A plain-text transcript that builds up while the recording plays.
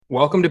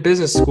Welcome to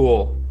Business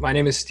School. My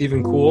name is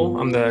Stephen Kuhl.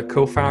 I'm the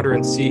co-founder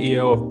and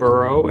CEO of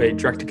Burrow, a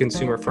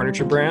direct-to-consumer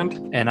furniture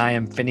brand. And I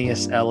am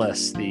Phineas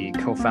Ellis, the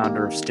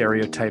co-founder of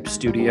Stereotype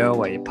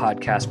Studio, a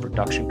podcast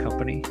production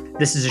company.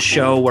 This is a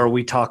show where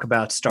we talk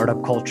about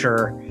startup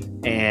culture,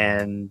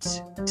 and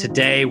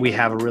today we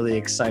have a really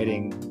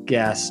exciting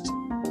guest.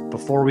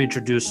 Before we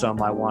introduce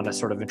them, I want to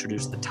sort of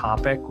introduce the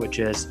topic, which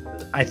is,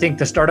 I think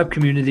the startup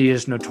community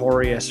is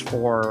notorious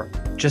for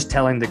just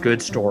telling the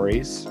good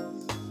stories,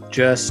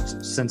 just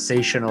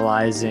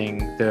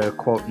sensationalizing the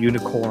quote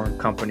unicorn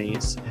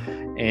companies.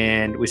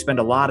 And we spend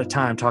a lot of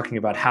time talking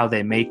about how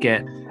they make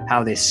it,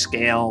 how they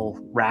scale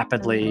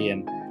rapidly,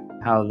 and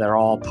how they're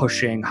all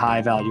pushing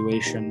high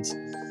valuations.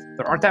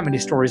 There aren't that many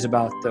stories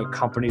about the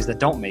companies that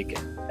don't make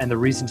it and the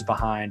reasons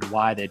behind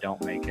why they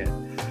don't make it.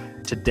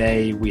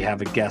 Today, we have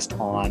a guest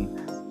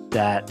on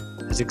that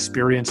has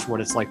experienced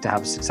what it's like to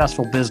have a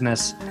successful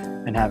business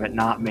and have it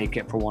not make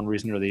it for one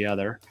reason or the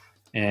other.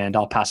 And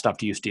I'll pass it off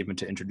to you, Stephen,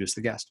 to introduce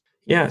the guest.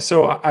 Yeah,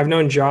 so I've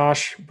known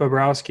Josh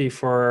Bobrowski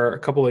for a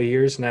couple of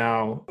years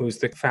now, who's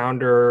the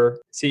founder,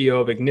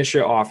 CEO of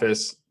Ignitia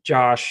Office.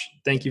 Josh,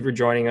 thank you for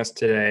joining us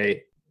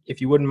today.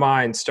 If you wouldn't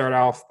mind, start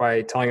off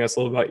by telling us a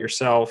little about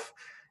yourself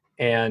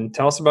and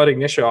tell us about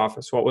Ignitia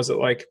Office. What was it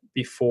like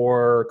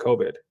before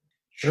COVID?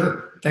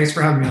 Sure. Thanks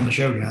for having me on the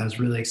show,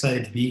 guys. Really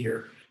excited to be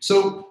here.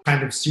 So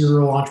kind of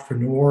serial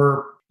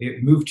entrepreneur.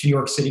 It moved to New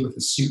York City with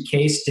a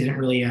suitcase, didn't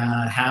really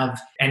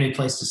have any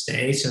place to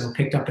stay. So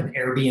picked up an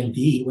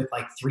Airbnb with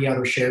like 3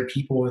 other shared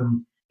people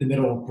in the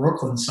middle of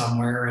Brooklyn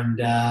somewhere. And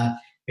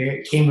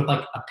it came with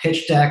like a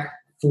pitch deck,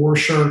 4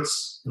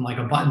 shirts, and like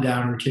a button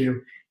down or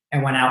 2,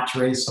 and went out to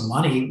raise some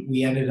money.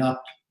 We ended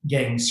up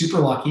getting super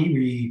lucky.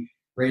 We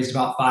raised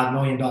about $5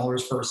 million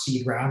for a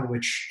seed round,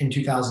 which in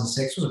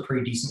 2006 was a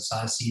pretty decent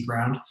sized seed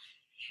round,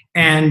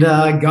 and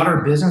got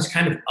our business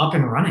kind of up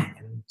and running.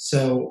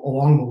 So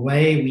along the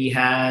way, we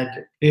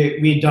had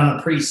done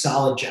a pretty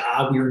solid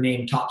job. We were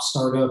named top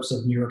startups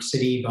of New York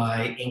City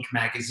by Inc.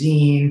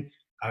 magazine.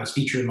 I was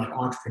featured in like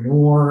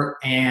Entrepreneur,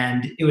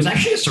 and it was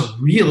actually just a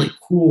really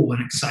cool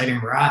and exciting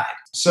ride.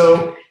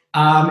 So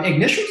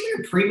Ignitia was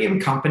like a premium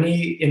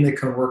company in the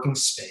co-working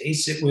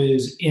space. It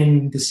was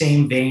in the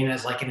same vein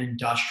as like an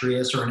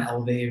Industrious or an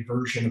elevated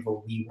version of a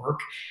WeWork.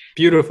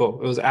 Beautiful.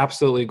 It was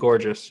absolutely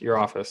gorgeous, your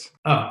office.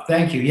 Oh,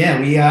 thank you.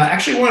 Yeah, we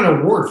actually won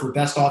an award for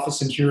best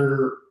office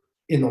interior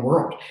in the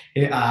world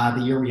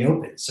the year we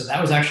opened. So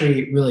that was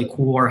actually really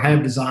cool. Our head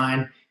of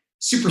design,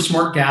 super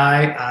smart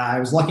guy. I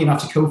was lucky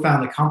enough to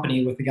co-found the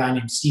company with a guy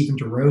named Stephen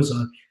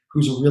DeRosa,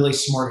 who's a really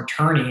smart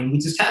attorney. And we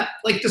just had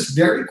like this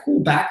very cool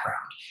background.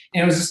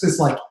 And it was just this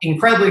like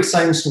incredibly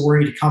exciting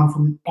story to come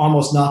from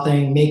almost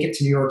nothing, make it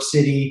to New York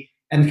City,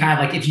 and kind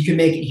of like, if you can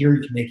make it here,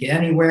 you can make it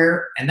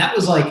anywhere. And that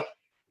was like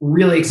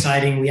really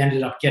exciting. We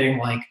ended up getting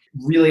like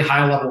really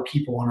high level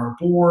people on our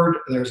board.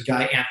 There's a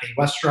guy, Anthony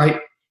Weststrite,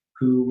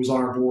 who was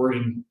on our board.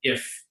 And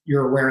if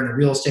you're aware, in the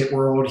real estate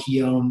world,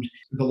 he owned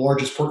the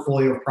largest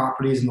portfolio of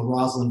properties in the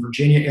Roslyn,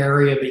 Virginia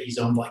area, but he's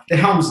owned like the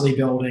Helmsley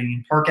building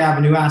and Park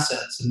Avenue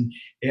assets. And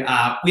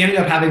we ended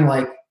up having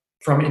like,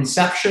 from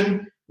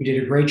inception, we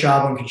did a great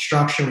job on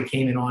construction. We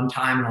came in on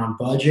time and on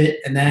budget.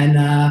 And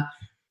then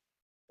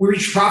we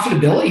reached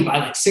profitability by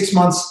like 6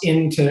 months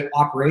into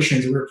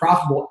operations. We were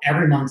profitable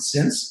every month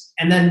since.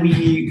 And then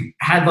we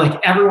had like,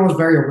 everyone was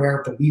very aware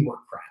of the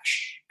WeWork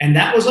crash. And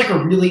that was like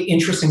a really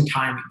interesting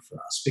timing for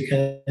us,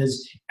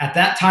 because at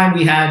that time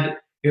we had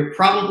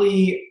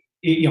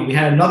we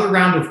had another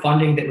round of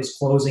funding that was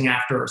closing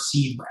after our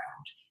seed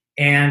round.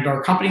 And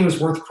our company was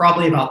worth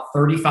probably about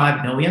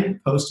 35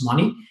 million post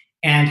money.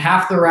 And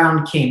half the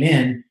round came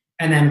in,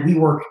 and then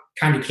WeWork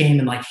kind of came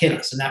and like hit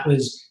us. And that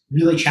was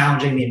really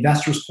challenging. The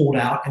investors pulled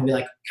out, and we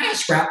like kind of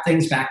scrapped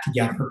things back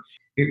together.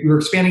 We were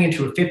expanding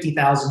into a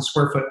 50,000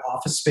 square foot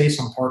office space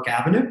on Park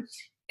Avenue.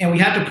 And we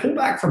had to pull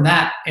back from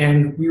that,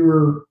 and we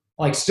were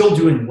like still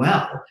doing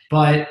well.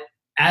 But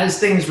as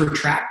things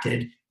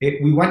retracted,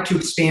 we went to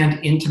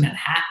expand into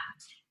Manhattan.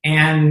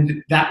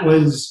 And that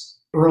was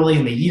early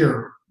in the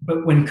year.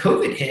 But when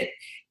COVID hit,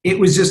 it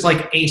was just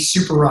like a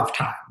super rough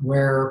time,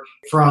 where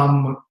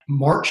from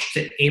March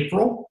to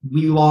April,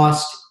 we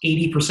lost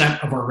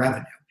 80% of our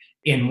revenue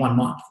in 1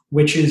 month,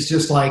 which is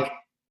just like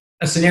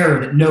a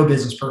scenario that no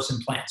business person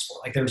plans for.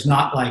 Like, there's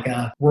not like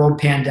a world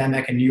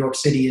pandemic and New York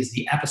City is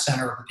the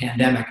epicenter of the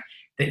pandemic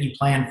that you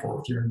plan for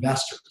with your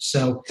investors.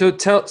 So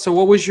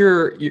what was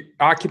your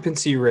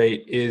occupancy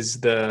rate?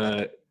 Is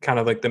the kind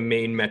of like the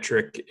main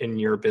metric in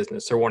your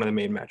business, or one of the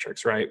main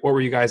metrics, right? What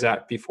were you guys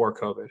at before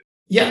COVID?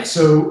 Yeah,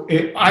 so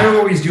I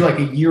always do like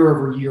a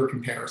year-over-year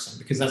comparison,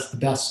 because that's the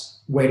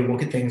best way to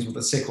look at things with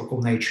a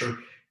cyclical nature.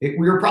 We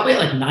were probably at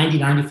like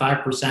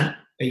 95%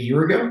 a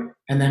year ago,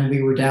 and then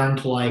we were down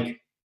to like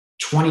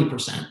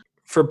 20%.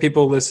 For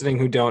people listening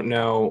who don't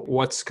know,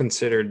 what's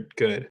considered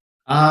good?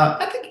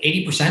 I think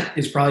 80%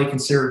 is probably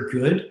considered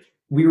good.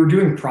 We were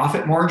doing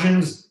profit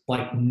margins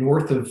like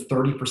north of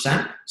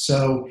 30%.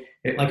 So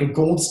like a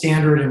gold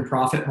standard in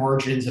profit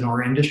margins in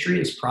our industry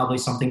is probably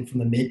something from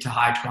the mid to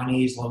high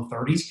 20s, low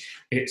 30s.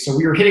 So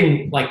we were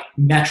hitting like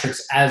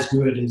metrics as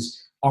good as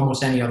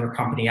almost any other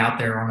company out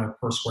there on a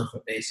per square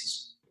foot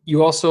basis.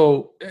 You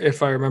also,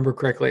 if I remember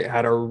correctly,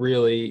 had a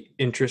really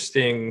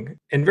interesting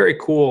and very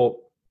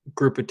cool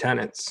group of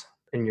tenants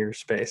in your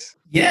space.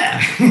 Yeah.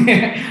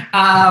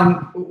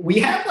 We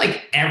had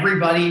like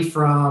everybody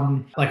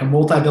from like a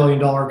multi-billion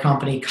dollar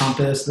company,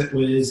 Compass, that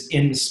was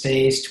in the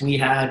space. We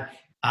had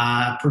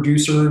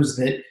producers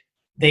that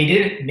they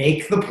didn't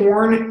make the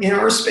porn in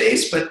our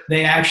space, but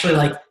they actually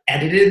like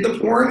edited the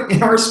porn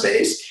in our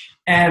space.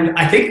 And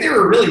I think they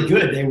were really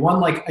good. They won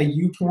like a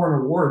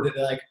YouPorn award that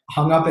they like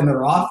hung up in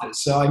their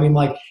office. So I mean,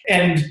 like,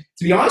 and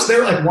to be honest, they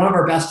were like one of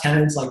our best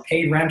tenants, like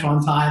paid rent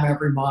on time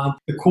every month,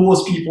 the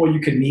coolest people you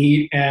could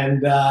meet.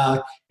 And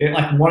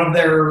like one of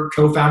their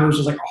co-founders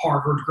was like a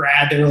Harvard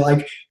grad. They were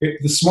like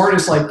the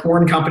smartest like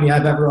porn company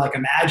I've ever like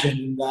imagined.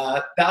 And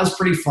that was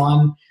pretty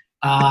fun.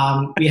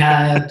 We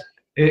had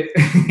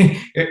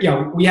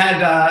we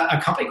had a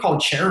company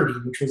called Charity,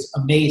 which was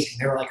amazing.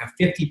 They were like a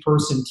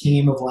 50-person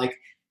team of like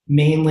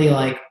mainly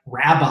like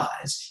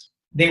rabbis.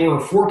 They were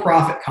a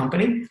for-profit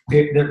company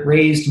that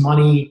raised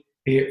money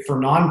for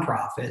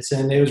nonprofits,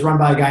 and it was run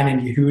by a guy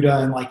named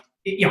Yehuda. And like,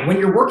 when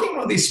you're working in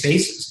one of these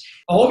spaces,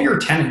 all of your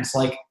tenants,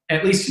 like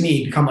at least to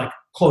me, become like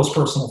close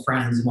personal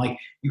friends. And like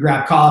you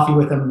grab coffee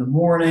with them in the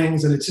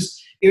mornings, and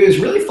it was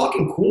really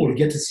fucking cool to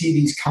get to see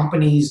these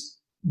companies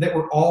that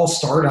were all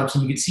startups,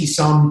 and you could see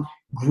some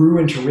grew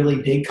into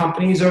really big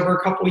companies over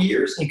a couple of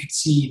years, and you could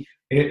see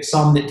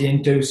some that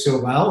didn't do so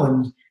well.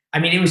 And I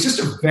mean, it was just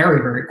a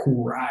very, very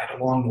cool ride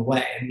along the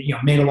way, and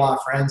made a lot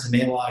of friends and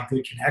made a lot of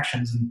good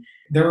connections. And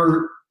there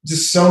were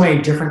just so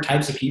many different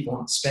types of people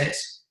in the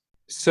space.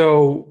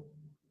 So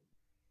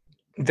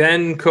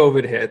then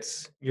COVID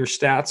hits. Your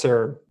stats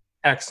are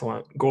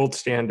excellent, gold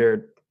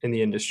standard in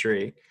the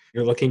industry.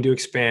 You're looking to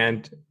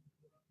expand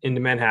into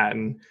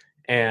Manhattan,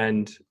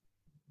 and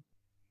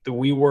the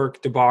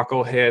WeWork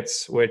debacle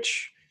hits,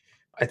 which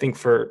I think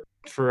for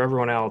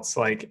everyone else,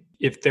 like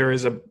if there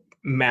is a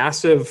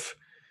massive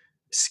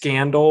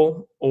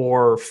scandal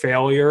or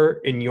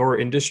failure in your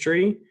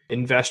industry,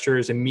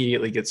 investors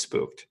immediately get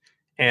spooked.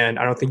 And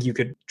I don't think you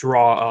could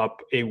draw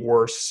up a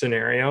worse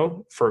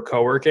scenario for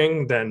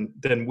co-working than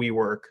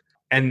WeWork.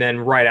 And then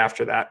right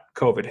after that,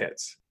 COVID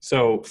hits.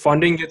 So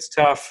funding gets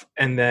tough,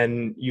 and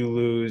then you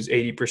lose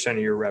 80% of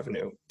your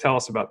revenue. Tell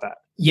us about that.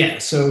 Yeah,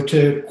 so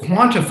to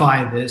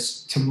quantify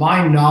this, to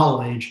my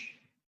knowledge,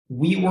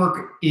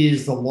 WeWork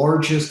is the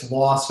largest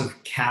loss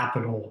of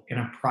capital in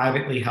a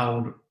privately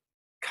held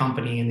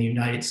company in the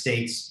United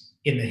States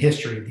in the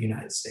history of the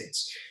United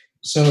States.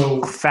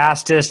 So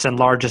fastest and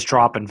largest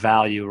drop in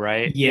value,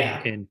 right?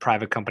 Yeah. In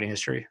private company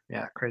history.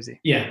 Yeah, crazy.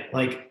 Yeah,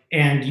 like,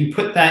 and you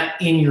put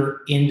that in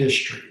your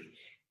industry.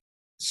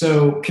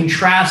 So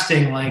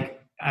contrasting,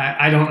 like,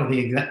 I don't know the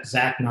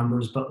exact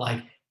numbers, but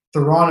like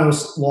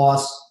Theranos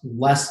lost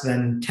less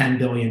than $10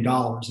 billion.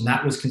 And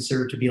that was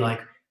considered to be like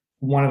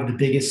one of the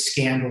biggest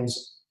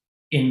scandals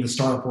in the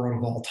startup world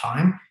of all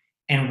time.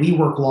 And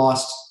WeWork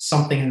lost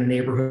something in the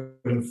neighborhood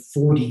of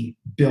 $40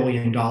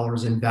 billion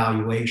in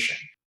valuation.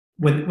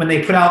 When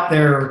they put out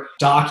their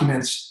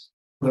documents,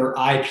 their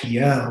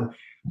IPO,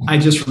 I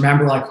just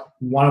remember like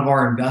one of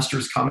our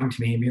investors coming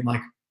to me and being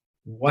like,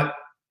 what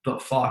the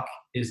fuck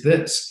is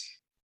this?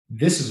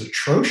 This is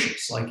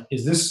atrocious. Like,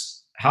 is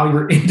this how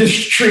your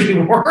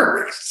industry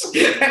works?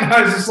 And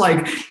I was just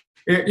like,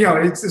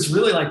 it's this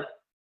really like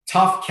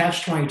tough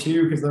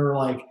catch-22 because they were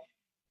like,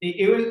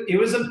 it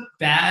was a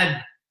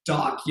bad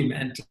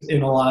document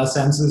in a lot of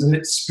senses, and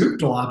it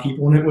spooked a lot of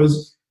people, and it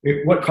was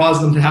what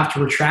caused them to have to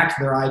retract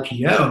their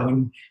IPO.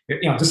 And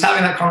just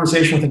having that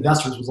conversation with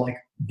investors was like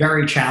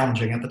very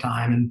challenging at the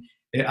time.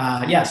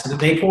 And so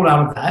they pulled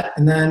out of that,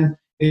 and then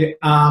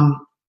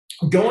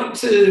going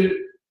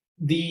to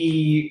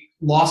the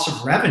loss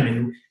of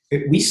revenue,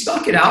 we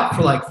stuck it out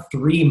for like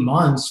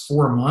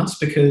 4 months,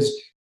 because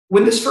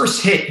when this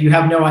first hit, you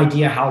have no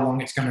idea how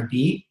long it's going to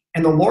be.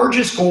 And the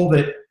largest goal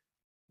that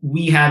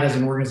we had as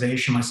an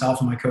organization, myself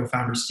and my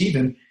co-founder,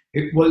 Steven,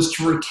 it was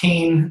to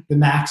retain the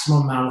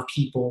maximum amount of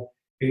people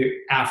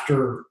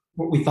after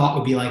what we thought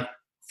would be like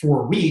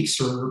 4 weeks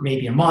or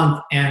maybe a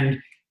month. And,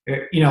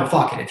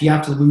 fuck it. If you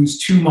have to lose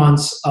 2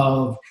 months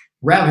of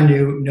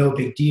revenue, no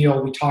big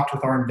deal. We talked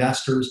with our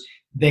investors.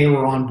 They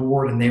were on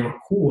board and they were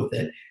cool with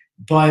it.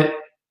 But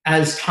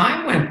as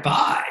time went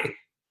by,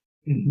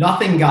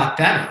 nothing got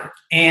better.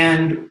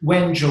 And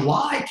when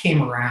July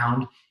came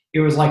around, it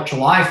was like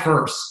July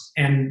 1st.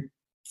 And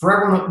for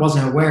everyone that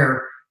wasn't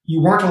aware,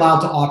 you weren't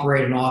allowed to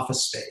operate an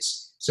office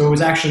space. So it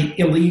was actually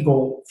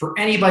illegal for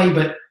anybody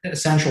but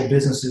essential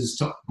businesses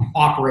to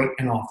operate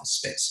an office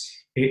space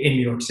in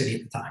New York City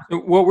at the time.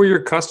 What were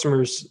your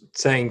customers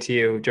saying to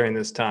you during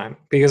this time?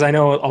 Because I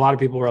know a lot of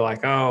people were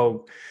like,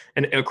 oh,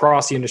 and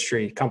across the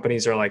industry,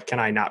 companies are like, can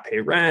I not pay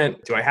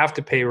rent? Do I have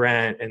to pay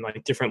rent? And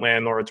like different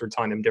landlords were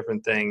telling them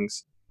different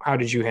things. How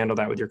did you handle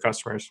that with your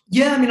customers?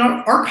 Yeah, I mean,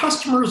 our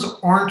customers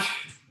aren't,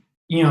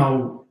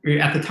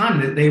 at the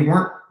time, they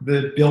weren't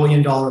the $1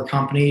 billion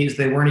companies.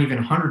 They weren't even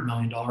 $100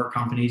 million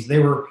companies. They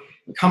were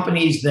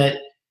companies that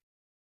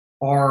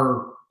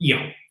are,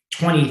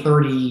 20,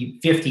 30,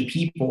 50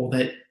 people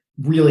that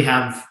really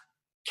have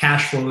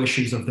cash flow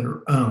issues of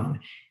their own.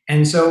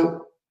 And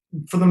so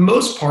for the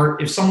most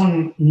part, if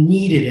someone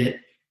needed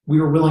it, we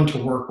were willing to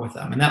work with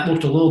them. And that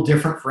looked a little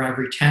different for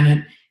every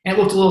tenant. And it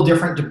looked a little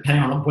different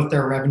depending on what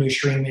their revenue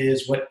stream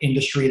is, what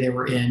industry they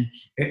were in.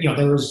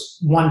 There was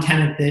one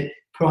tenant that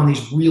put on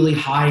these really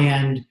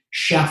high-end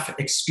chef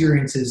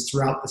experiences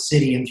throughout the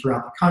city and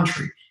throughout the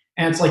country.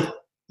 And it's like,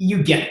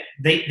 you get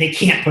it. They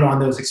can't put on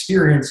those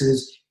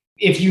experiences.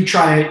 If you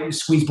try to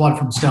squeeze blood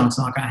from stone, it's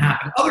not going to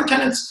happen. Other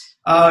tenants,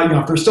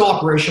 if they're still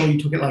operational, you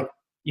took it like,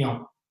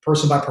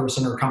 person by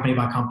person or company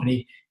by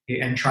company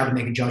and try to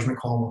make a judgment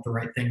call on what the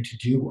right thing to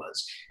do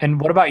was.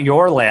 And what about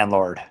your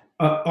landlord?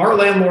 Our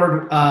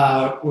landlord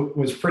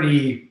was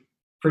pretty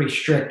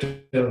strict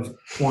of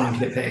wanting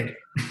to get paid.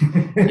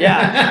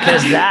 Yeah,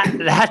 because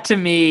that to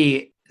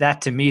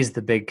me is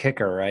the big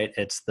kicker, right?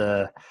 It's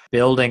the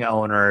building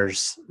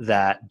owners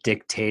that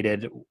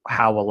dictated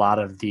how a lot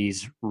of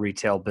these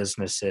retail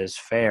businesses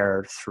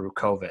fared through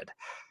COVID.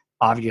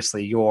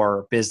 Obviously,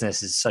 your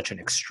business is such an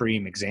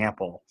extreme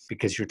example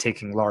because you're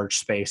taking large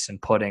space and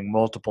putting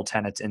multiple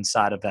tenants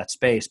inside of that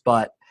space.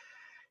 But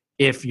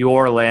if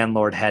your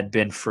landlord had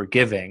been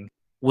forgiving,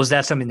 was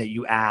that something that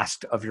you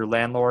asked of your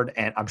landlord?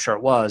 And I'm sure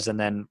it was. And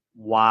then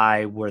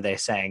why were they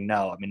saying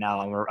no? I mean, now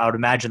I would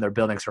imagine their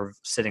buildings are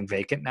sitting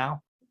vacant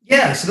now.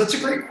 Yeah, so that's a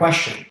great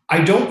question.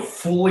 I don't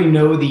fully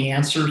know the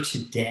answer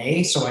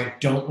today, so I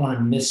don't want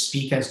to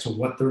misspeak as to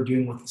what they're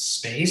doing with the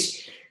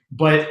space.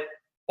 But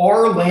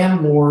our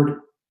landlord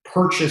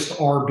purchased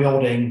our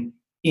building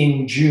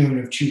in June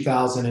of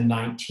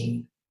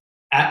 2019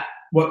 at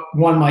what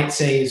one might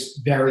say is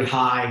very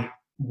high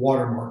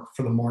watermark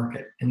for the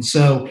market. And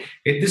so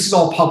this is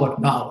all public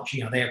knowledge.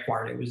 They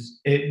acquired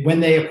it.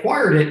 When they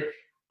acquired it,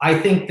 I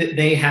think that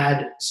they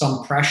had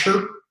some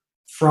pressure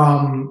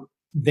from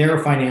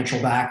their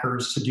financial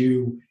backers to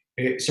do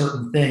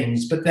certain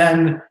things. But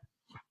then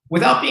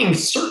without being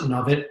certain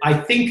of it, I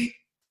think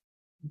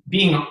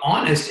being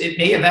honest, it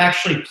may have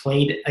actually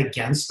played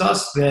against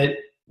us that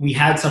we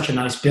had such a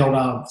nice build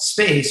out of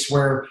space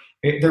where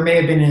there may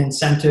have been an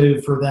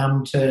incentive for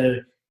them to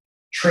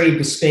trade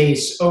the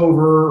space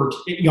over.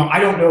 I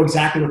don't know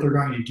exactly what they're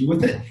going to do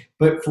with it,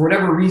 but for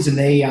whatever reason,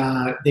 they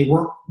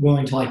weren't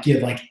willing to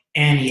give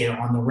any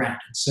on the rent.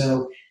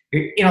 So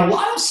in a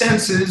lot of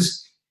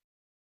senses,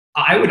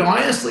 I would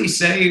honestly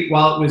say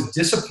while it was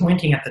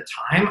disappointing at the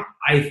time,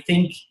 I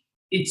think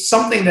it's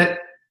something that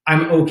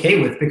I'm okay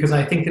with because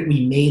I think that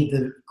we made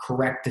the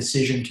correct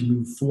decision to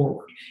move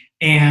forward.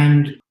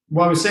 And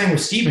what I was saying with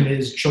Stephen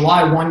is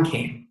July 1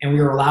 came and we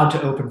were allowed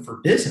to open for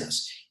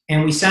business.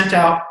 And we sent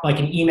out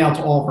an email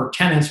to all of our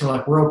tenants.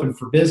 We're open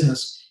for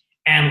business.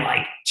 And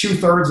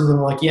 2/3 of them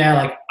were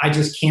yeah, I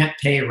just can't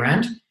pay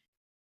rent.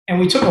 And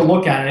we took a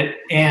look at it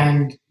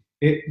and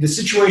the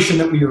situation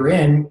that we were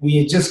in, we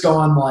had just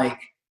gone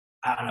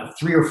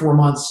 3 or 4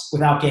 months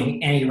without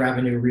getting any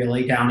revenue,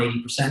 really down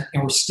 80%.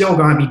 And we're still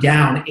going to be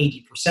down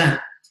 80%.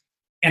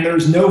 And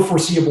there's no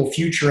foreseeable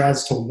future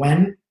as to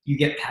when you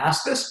get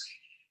past this.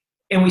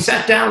 And we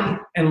sat down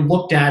and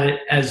looked at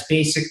it as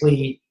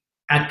basically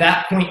at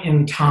that point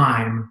in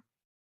time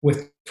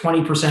with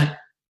 20%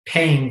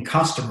 paying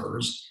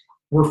customers,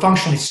 we're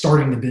functionally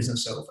starting the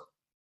business over.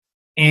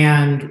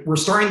 And we're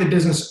starting the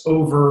business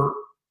over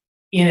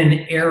in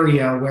an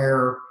area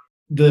where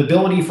the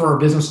ability for our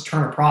business to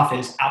turn a profit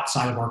is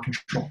outside of our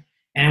control.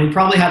 And we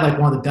probably had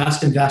one of the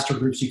best investor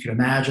groups you could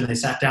imagine. They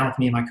sat down with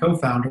me and my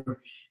co-founder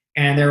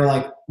and they were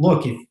like,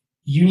 look, if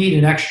you need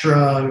an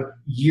extra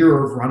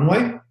year of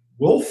runway,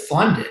 we'll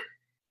fund it.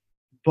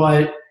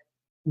 But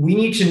we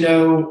need to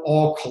know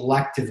all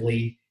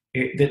collectively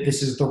that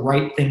this is the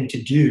right thing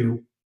to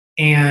do.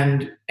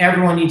 And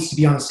everyone needs to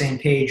be on the same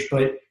page.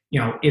 But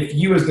if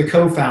you as the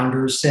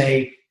co-founders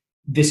say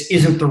this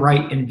isn't the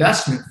right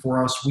investment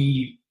for us,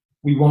 we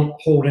won't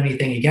hold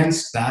anything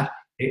against that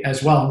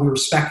as well. And we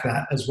respect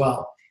that as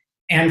well.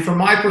 And from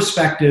my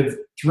perspective,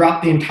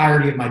 throughout the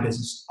entirety of my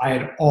business, I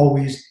had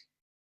always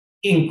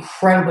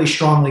incredibly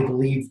strongly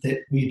believed that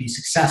we'd be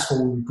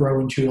successful. We would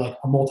grow into a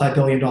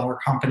multi-billion-dollar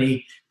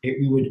company.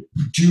 We would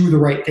do the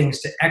right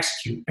things to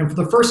execute. And for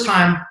the first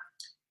time,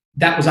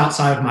 that was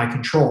outside of my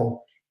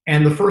control.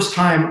 And the first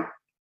time,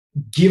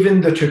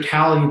 given the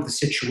totality of the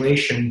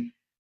situation,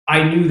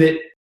 I knew that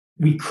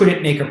we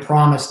couldn't make a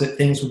promise that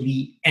things would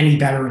be any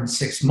better in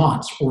 6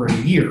 months or a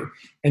year.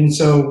 And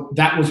so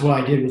that was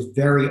what I did, was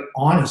very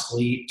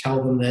honestly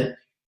tell them that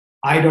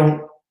I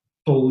don't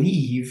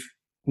believe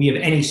we have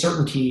any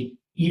certainty,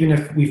 even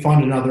if we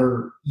fund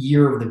another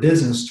year of the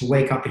business, to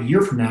wake up a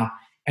year from now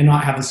and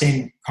not have the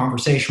same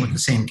conversation with the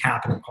same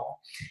capital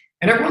call.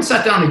 And everyone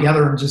sat down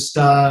together and just,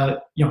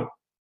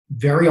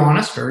 very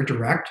honest, very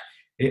direct.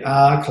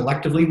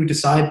 Collectively, we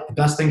decided the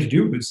best thing to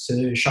do was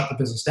to shut the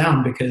business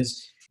down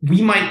because we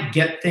might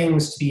get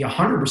things to be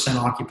 100%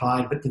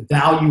 occupied, but the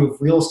value of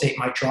real estate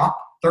might drop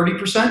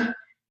 30%,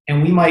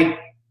 and we might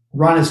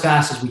run as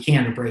fast as we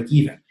can to break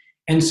even.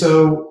 And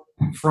so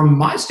from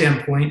my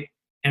standpoint,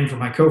 and from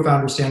my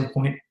co-founder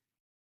standpoint,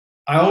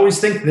 I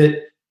always think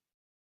that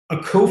a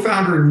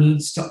co-founder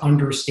needs to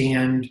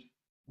understand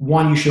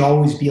one, you should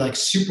always be like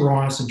super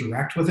honest and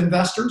direct with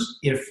investors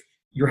if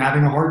you're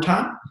having a hard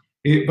time.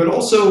 But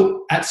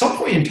also at some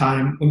point in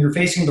time, when you're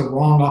facing the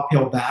wrong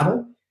uphill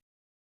battle,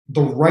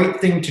 the right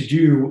thing to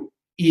do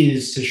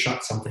is to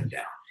shut something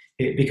down.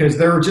 Because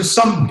there are just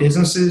some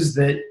businesses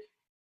that,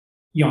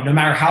 no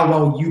matter how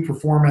well you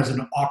perform as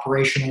an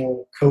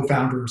operational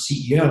co-founder or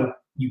CEO,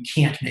 you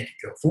can't make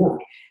it go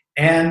forward.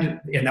 And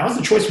that was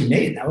the choice we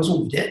made. That was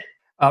what we did.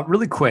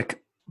 Really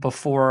quick,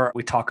 before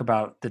we talk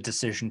about the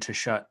decision to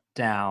shut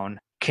down,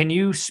 can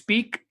you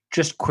speak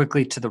just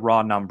quickly to the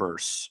raw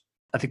numbers?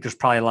 I think there's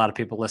probably a lot of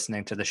people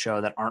listening to the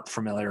show that aren't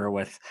familiar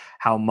with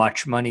how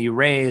much money you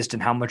raised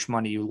and how much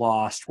money you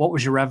lost. What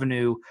was your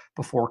revenue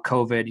before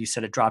COVID? You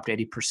said it dropped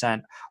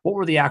 80%. What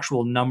were the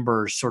actual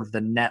numbers, sort of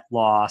the net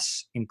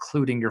loss,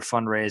 including your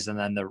fundraise and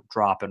then the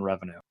drop in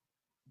revenue?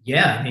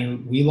 Yeah, I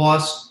mean, we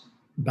lost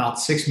about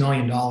 $6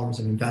 million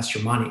in investor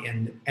money.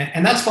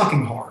 And that's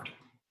fucking hard.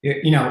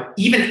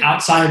 Even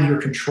outside of your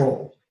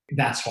control,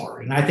 that's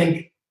hard. And I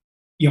think,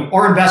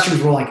 our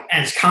investors were like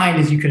as kind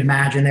as you can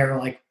imagine. They were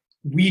like,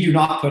 we do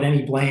not put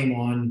any blame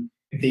on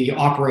the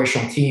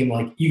operational team.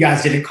 Like, you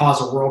guys didn't cause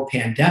a world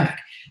pandemic.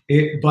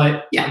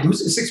 But yeah,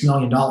 losing $6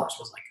 million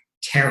was like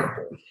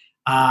terrible.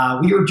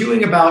 We were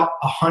doing about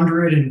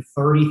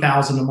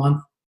 $130,000 a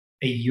month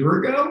a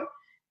year ago,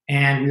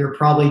 and we were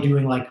probably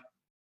doing like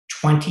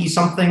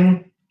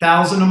 20-something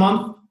thousand a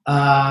month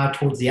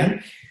towards the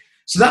end.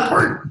 So that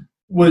part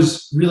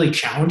was really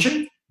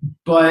challenging,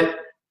 but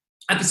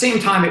at the same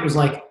time, it was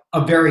like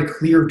a very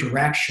clear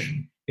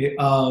direction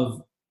of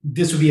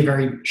this would be a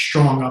very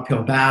strong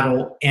uphill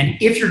battle. And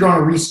if you're going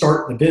to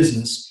restart the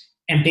business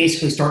and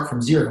basically start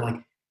from zero, like,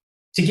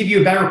 to give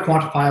you a better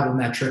quantifiable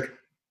metric,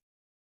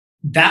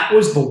 that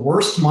was the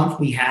worst month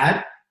we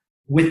had,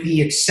 with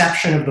the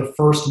exception of the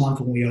first month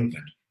when we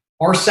opened.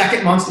 Our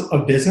second month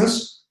of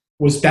business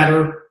was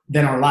better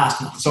than our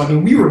last month. So, I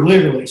mean, we were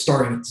literally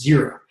starting at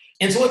zero.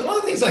 And so, like, one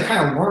of the things I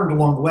kind of learned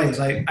along the way is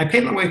I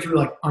paid my way through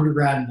like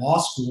undergrad and law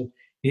school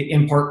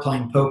in part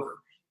playing poker.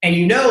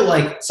 And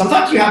like,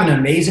 sometimes you have an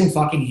amazing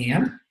fucking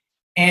hand,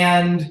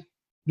 and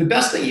the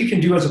best thing you can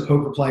do as a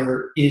poker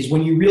player is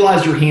when you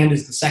realize your hand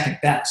is the second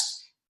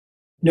best,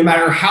 no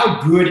matter how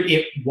good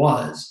it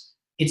was,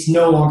 it's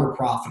no longer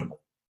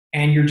profitable,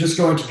 and you're just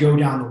going to go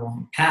down the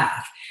wrong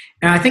path.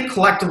 And I think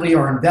collectively,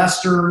 our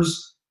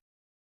investors,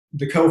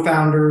 the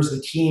co-founders, the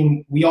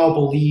team, we all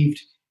believed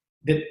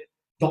that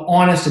the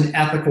honest and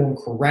ethical and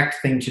correct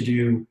thing to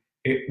do,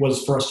 it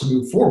was for us to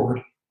move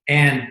forward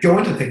and go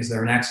into things that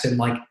are next. And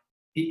like,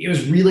 it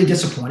was really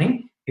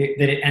disappointing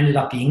that it ended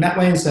up being that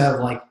way, instead of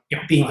like,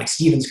 being like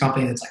Steven's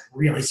company that's like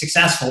really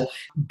successful.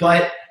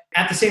 But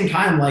at the same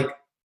time, like,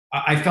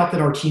 I felt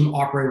that our team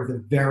operated with a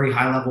very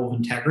high level of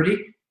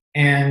integrity.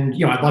 And,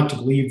 I'd like to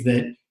believe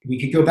that we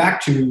could go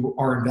back to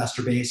our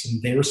investor base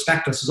and they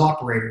respect us as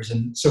operators.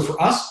 And so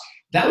for us,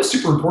 that was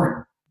super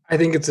important. I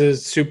think it's a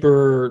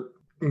super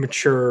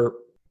mature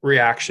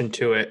reaction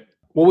to it.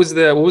 What was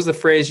the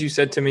phrase you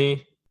said to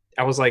me?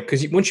 I was like,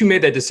 because once you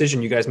made that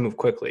decision, you guys moved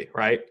quickly,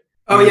 right?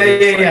 Oh,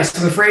 yeah.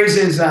 So the phrase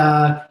is,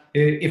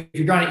 if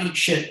you're going to eat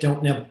shit,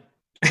 don't nibble.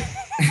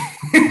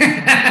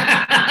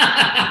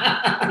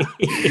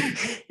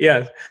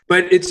 Yeah,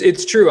 but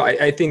it's true.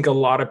 I think a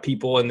lot of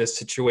people in this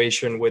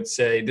situation would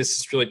say this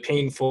is really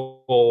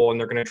painful, and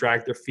they're going to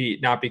drag their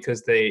feet, not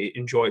because they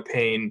enjoy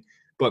pain,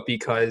 but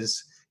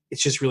because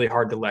it's just really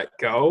hard to let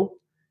go.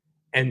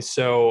 And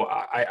so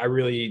I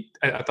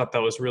thought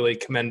that was really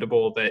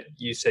commendable that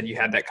you said you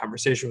had that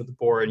conversation with the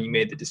board and you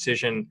made the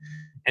decision,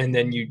 and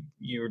then you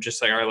were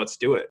just like, all right, let's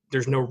do it.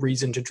 There's no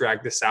reason to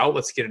drag this out.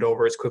 Let's get it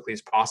over as quickly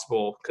as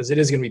possible, because it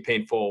is going to be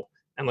painful,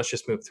 and let's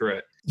just move through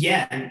it.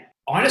 Yeah. And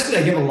honestly,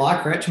 I give a lot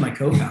of credit to my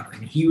co-founder. I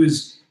mean,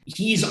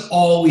 he's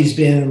always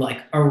been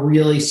like a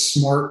really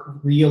smart,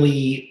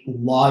 really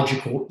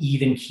logical,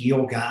 even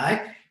keel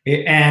guy.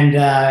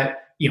 And,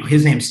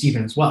 his name's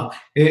Steven as well.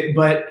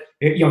 But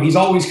he's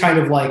always kind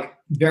of like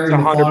very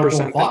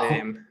 100% the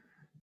name.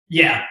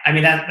 Yeah. I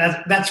mean,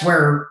 that's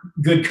where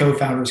good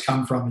co-founders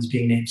come from, is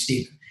being named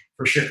Steven,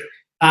 for sure.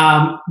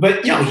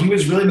 But, he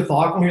was really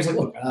methodical. He was like,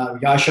 look, we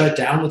got to shut it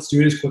down. Let's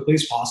do it as quickly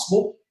as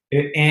possible.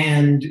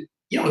 And,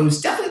 it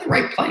was definitely the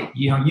right play.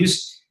 You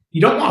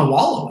don't want to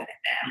wallow in it,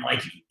 man.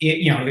 Like,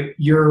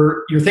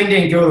 your thing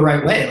didn't go the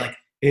right way. Like,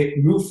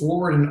 it moved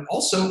forward. And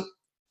also,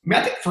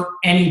 I think for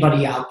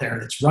anybody out there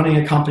that's running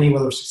a company,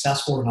 whether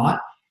successful or not,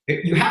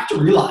 you have to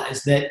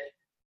realize that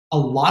a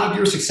lot of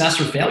your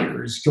success or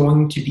failure is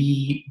going to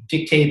be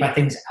dictated by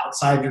things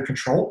outside of your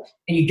control.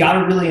 And you got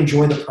to really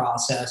enjoy the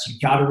process. You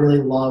got to really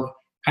love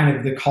kind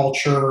of the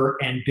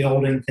culture and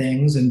building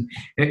things. And,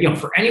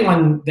 for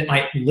anyone that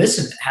might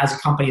listen that has a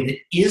company that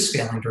is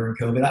failing during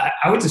COVID,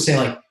 I would just say,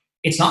 like,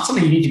 it's not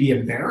something you need to be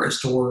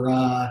embarrassed or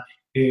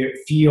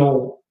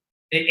feel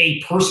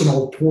a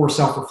personal poor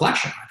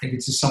self-reflection. I think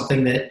it's just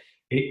something that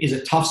is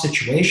a tough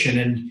situation.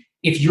 And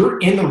if you're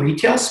in the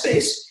retail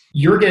space,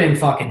 you're getting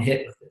fucking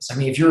hit with this. I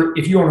mean, if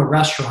you own a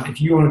restaurant,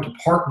 if you own a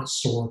department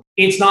store,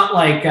 it's not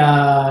like,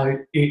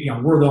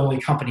 we're the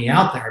only company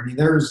out there. I mean,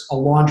 there's a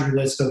laundry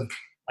list of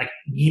like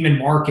Neiman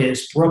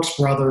Marcus, Brooks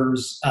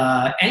Brothers,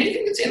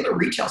 anything that's in the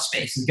retail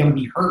space is going to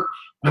be hurt.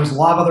 There's a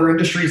lot of other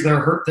industries that are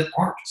hurt that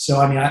aren't. So,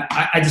 I mean,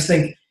 I just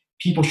think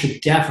people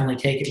should definitely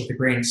take it with a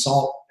grain of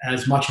salt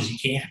as much as you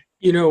can.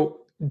 You know,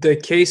 the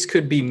case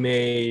could be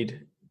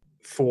made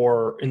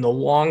for, in the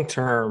long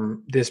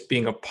term, this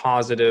being a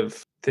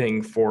positive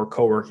thing for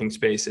co-working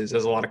spaces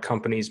as a lot of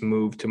companies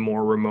move to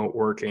more remote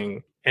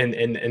working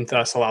and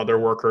thus allow their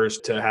workers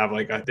to have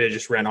they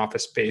just rent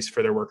office space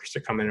for their workers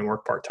to come in and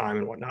work part-time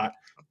and whatnot.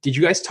 Did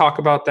you guys talk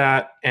about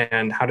that,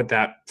 and how did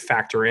that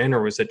factor in?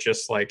 Or was it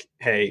just like,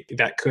 hey,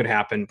 that could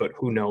happen, but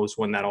who knows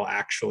when that'll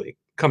actually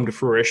come to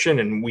fruition,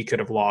 and we could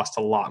have lost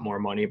a lot more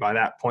money by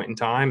that point in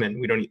time,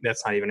 and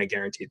that's not even a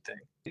guaranteed thing?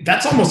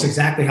 That's almost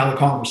exactly how the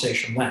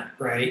conversation went,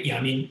 right? Yeah,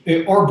 I mean,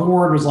 our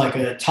board was like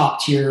a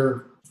top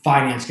tier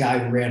finance guy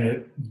who ran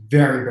a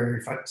very,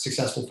 very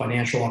successful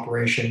financial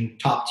operation,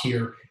 top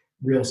tier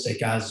real estate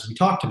guys, as we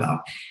talked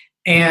about.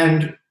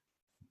 And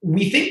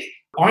we think,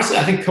 honestly,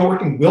 I think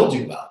co-working will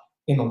do well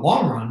in the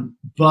long run,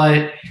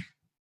 but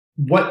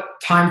what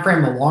time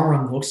frame the long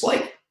run looks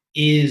like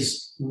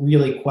is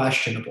really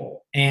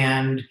questionable.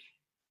 And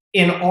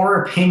in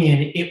our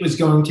opinion, it was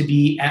going to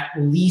be at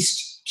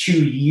least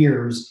 2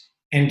 years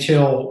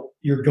until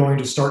you're going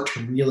to start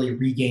to really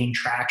regain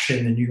traction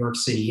in the New York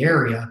City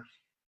area.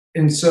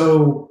 And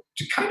so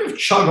to kind of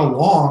chug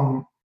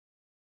along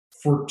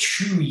for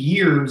 2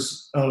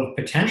 years of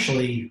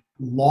potentially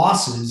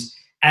losses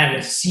at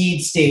a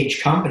seed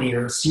stage company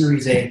or a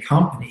Series A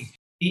company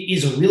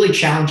is a really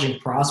challenging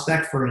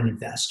prospect for an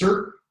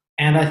investor.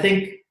 And I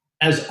think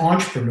as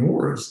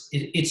entrepreneurs,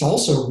 it's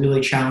also a really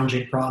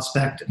challenging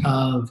prospect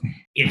of,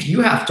 if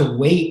you have to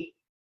wait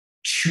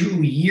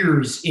 2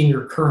 years in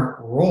your current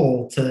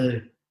role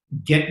to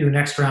get your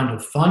next round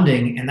of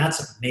funding, and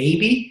that's a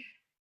maybe,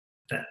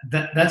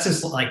 that's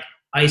just like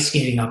ice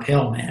skating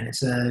uphill, man.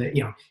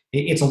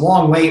 It's a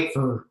long wait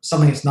for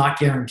something that's not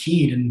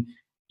guaranteed. And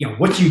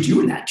what do you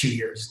do in that 2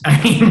 years?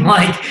 I mean,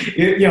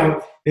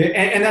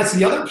 and that's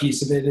the other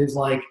piece of it is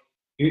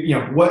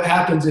what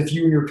happens if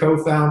you and your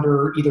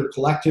co-founder either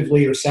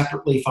collectively or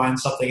separately find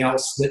something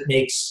else that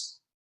makes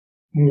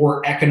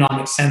more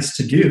economic sense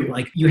to do?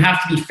 Like, you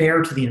have to be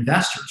fair to the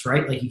investors,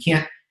 right? Like, you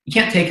can't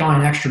take on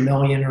an extra $1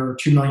 million or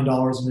 $2 million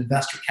of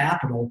investor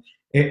capital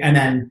and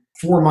then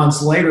 4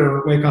 months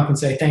later wake up and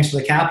say, thanks for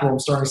the capital, I'm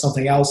starting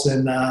something else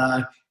in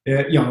a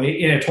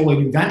totally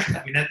new venture.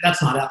 I mean,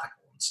 that's not ethical.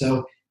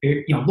 So,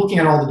 looking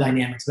at all the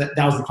dynamics, that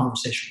was the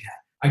conversation we had.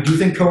 I do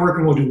think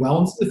co-working will do well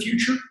into the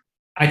future.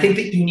 I think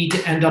that you need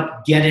to end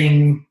up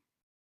getting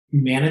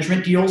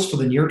management deals for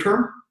the near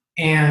term.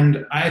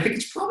 And I think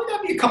it's probably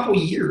going to be a couple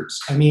of years.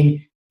 I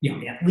mean,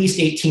 at least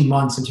 18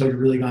 months until you're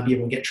really going to be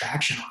able to get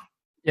traction on it.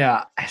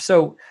 Yeah.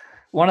 So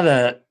one of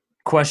the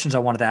questions I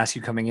wanted to ask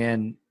you coming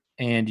in,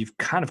 and you've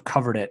kind of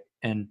covered it,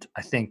 and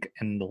I think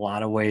in a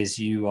lot of ways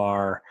you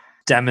are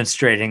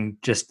demonstrating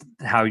just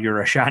how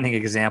you're a shining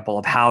example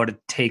of how to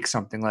take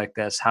something like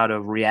this, how to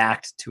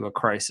react to a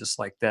crisis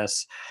like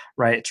this,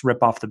 right? It's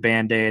rip off the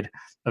Band-Aid,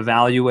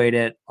 evaluate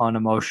it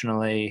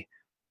unemotionally,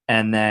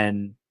 and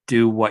then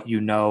do what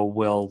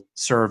will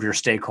serve your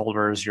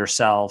stakeholders,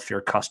 yourself,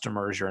 your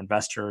customers, your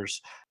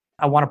investors.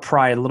 I want to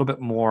pry a little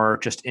bit more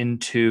just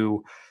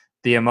into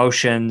the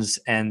emotions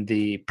and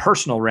the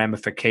personal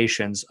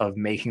ramifications of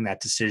making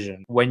that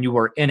decision. When you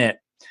were in it,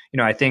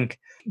 I think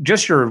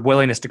just your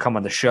willingness to come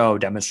on the show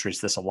demonstrates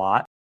this a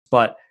lot.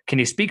 But can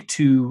you speak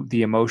to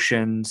the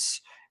emotions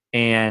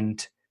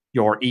and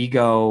your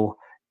ego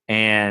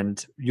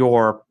and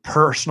your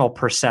personal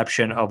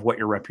perception of what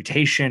your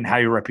reputation, how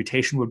your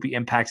reputation would be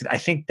impacted? I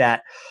think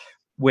that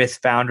with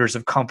founders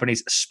of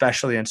companies,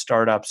 especially in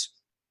startups,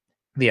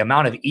 the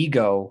amount of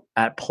ego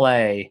at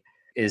play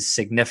is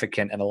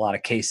significant in a lot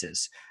of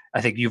cases. I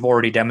think you've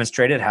already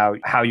demonstrated how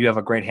you have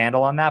a great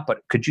handle on that,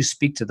 but could you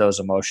speak to those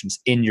emotions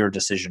in your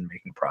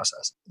decision-making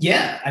process?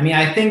 Yeah. I mean,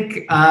 I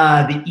think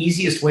the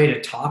easiest way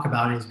to talk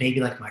about it is maybe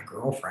like my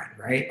girlfriend,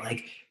 right?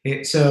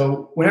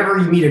 So whenever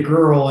you meet a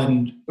girl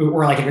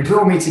or like if a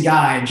girl meets a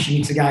guy and she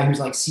meets a guy who's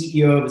like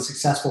CEO of a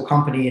successful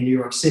company in New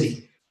York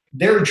City,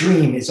 their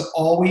dream is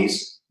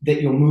always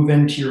that you'll move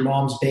into your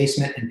mom's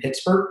basement in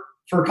Pittsburgh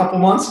for a couple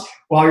months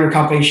while your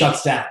company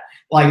shuts down.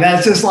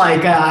 That's just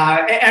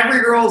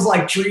every girl's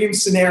dream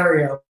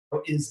scenario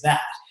is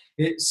that.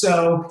 It's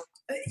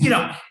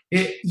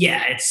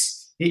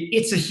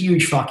a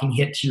huge fucking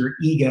hit to your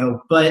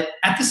ego. But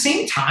at the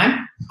same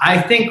time,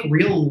 I think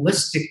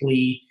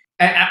realistically,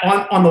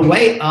 on the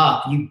way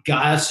up, you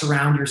gotta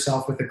surround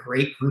yourself with a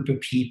great group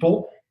of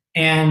people.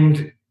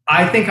 And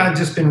I think I've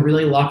just been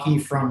really lucky,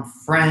 from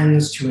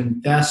friends to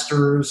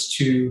investors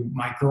to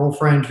my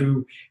girlfriend,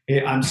 who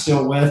I'm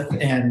still with,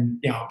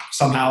 and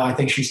somehow I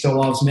think she still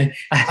loves me.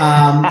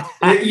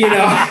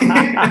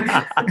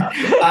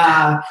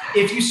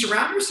 If you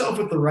surround yourself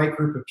with the right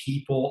group of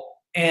people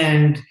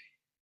and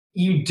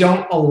you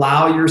don't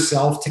allow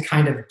yourself to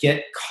kind of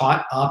get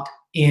caught up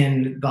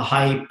in the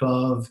hype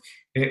of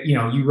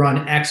you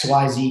run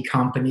XYZ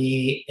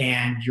company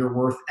and you're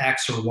worth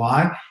X or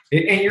Y,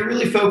 and you're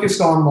really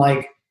focused on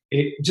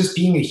just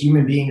being a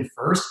human being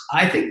first,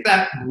 I think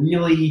that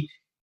really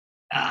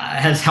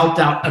has helped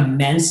out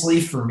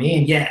immensely for me.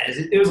 And yeah,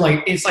 it's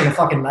like a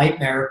fucking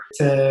nightmare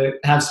to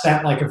have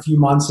spent like a few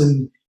months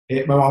in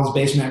my mom's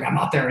basement. I'm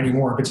not there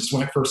anymore, but just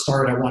when it first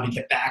started, I wanted to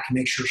get back and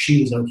make sure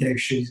she was okay.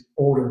 She's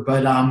older,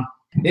 but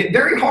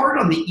very hard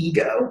on the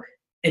ego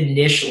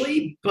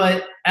initially,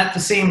 but at the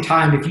same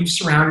time, if you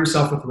surround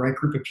yourself with the right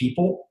group of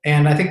people,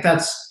 and I think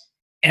that's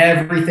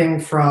everything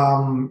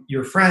from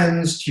your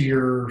friends to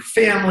your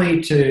family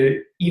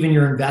to even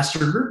your investor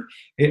group,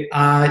 it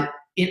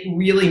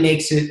really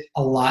makes it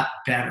a lot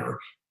better.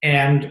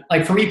 And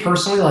like for me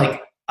personally,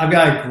 like I've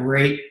got a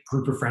great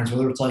group of friends,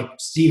 whether it's like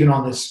Steven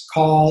on this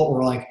call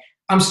or like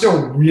I'm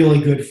still really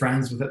good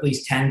friends with at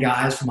least 10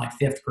 guys from like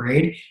 5th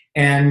grade.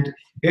 And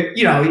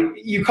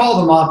you call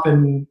them up,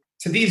 and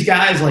to these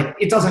guys, like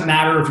it doesn't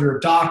matter if you're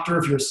a doctor,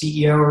 if you're a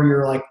CEO, or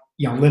you're like,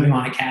 living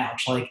on a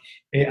couch. Like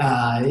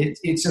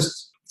it's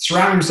just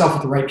surrounding yourself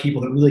with the right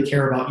people that really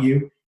care about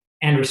you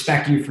and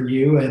respect you for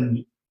you.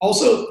 And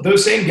also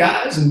those same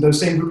guys and those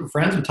same group of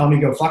friends would tell me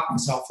to go fuck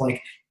myself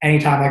like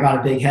anytime I got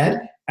a big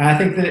head. And I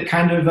think that it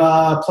kind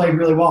of played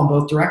really well in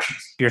both directions.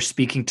 You're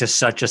speaking to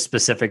such a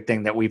specific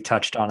thing that we've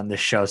touched on in this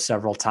show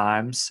several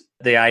times.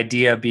 The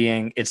idea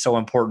being it's so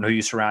important who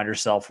you surround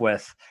yourself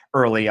with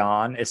early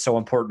on. It's so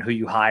important who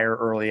you hire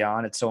early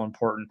on. It's so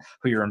important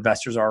who your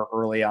investors are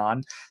early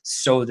on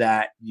so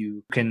that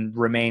you can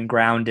remain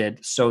grounded,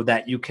 so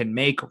that you can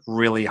make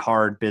really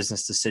hard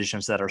business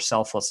decisions that are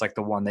selfless, like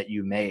the one that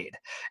you made.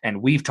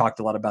 And we've talked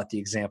a lot about the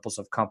examples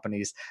of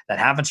companies that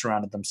haven't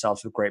surrounded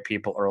themselves with great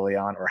people early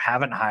on, or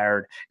haven't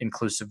hired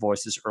inclusive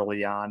voices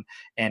early on,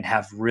 and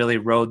have really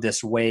rode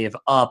this wave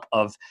up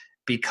of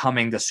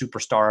becoming the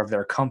superstar of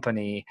their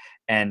company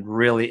and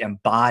really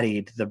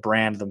embodied the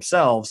brand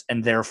themselves.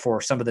 And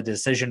therefore some of the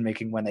decision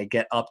making when they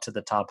get up to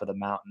the top of the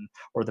mountain,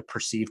 or the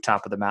perceived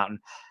top of the mountain,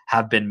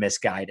 have been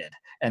misguided.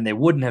 And they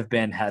wouldn't have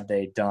been had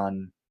they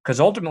done, because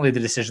ultimately the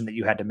decision that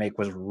you had to make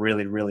was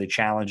really, really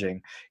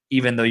challenging.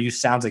 Even though you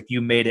sounds like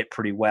you made it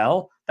pretty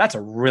well, that's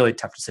a really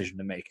tough decision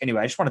to make.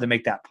 Anyway, I just wanted to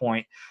make that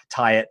point,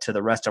 tie it to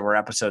the rest of our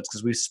episodes,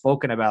 because we've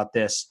spoken about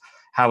this,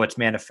 how it's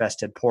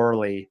manifested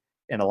poorly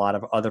in a lot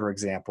of other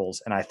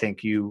examples. And I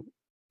think you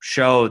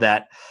show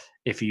that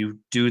if you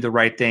do the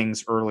right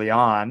things early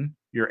on,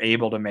 you're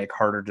able to make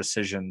harder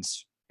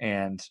decisions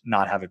and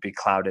not have it be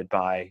clouded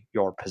by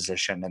your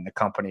position in the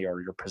company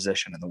or your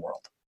position in the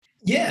world.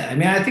 Yeah, I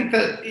mean, I think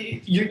that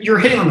you're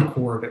hitting on the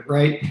core of it,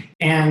 right?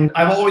 And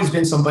I've always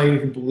been somebody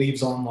who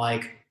believes on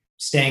like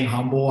staying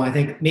humble. I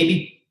think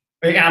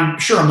I'm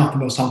sure I'm not the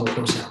most humble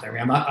person out there.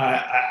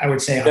 I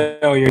would say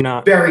no, you're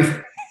not. Very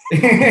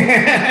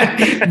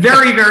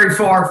very, very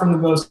far from the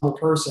most humble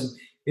person.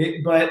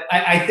 But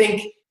I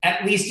think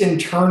at least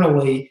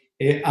internally,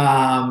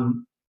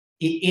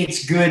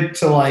 it's good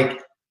to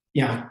like,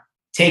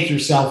 take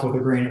yourself with a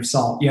grain of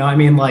salt. I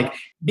mean, like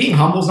being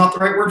humble is not the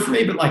right word for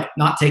me, but like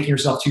not taking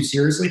yourself too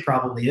seriously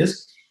probably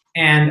is.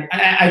 And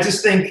I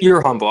just think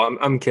you're humble.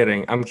 I'm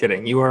kidding.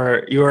 You are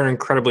an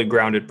incredibly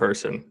grounded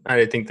person.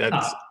 I think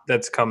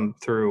that's come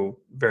through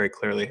very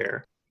clearly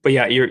here. But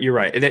yeah, you're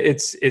right.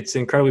 It's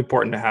incredibly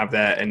important to have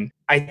that. And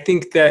I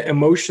think that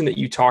emotion that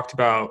you talked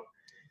about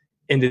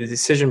in the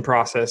decision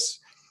process,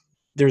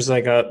 there's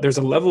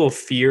a level of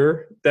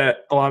fear that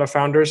a lot of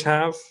founders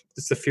have.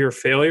 It's the fear of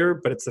failure,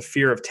 but it's the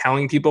fear of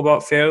telling people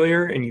about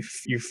failure, and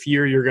you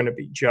fear you're going to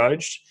be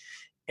judged.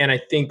 And I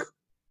think,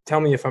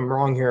 tell me if I'm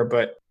wrong here,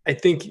 but I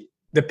think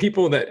the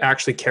people that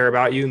actually care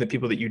about you and the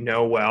people that you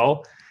know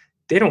well,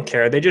 they don't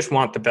care. They just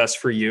want the best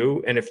for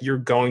you. And if you're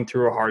going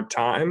through a hard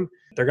time,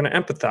 they're going to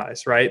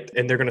empathize, right?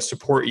 And they're going to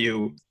support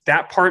you.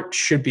 That part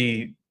should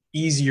be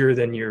easier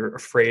than you're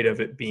afraid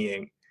of it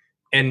being.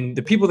 And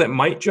the people that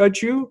might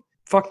judge you,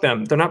 fuck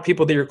them. They're not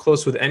people that you're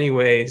close with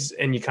anyways.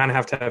 And you kind of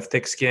have to have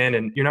thick skin,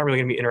 and you're not really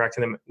going to be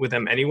interacting with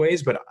them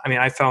anyways. But I mean,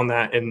 I found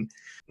that in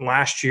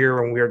last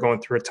year when we were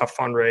going through a tough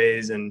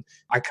fundraise and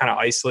I kind of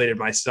isolated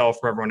myself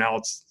from everyone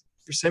else.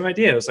 Same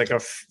idea. It was like a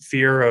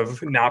fear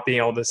of not being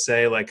able to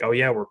say like, oh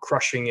yeah, we're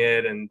crushing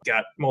it and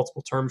got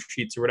multiple term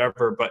sheets or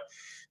whatever. But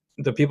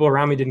the people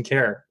around me didn't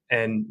care.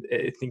 And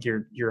I think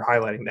you're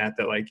highlighting that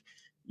like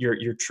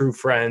your true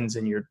friends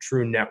and your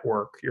true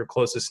network, your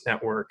closest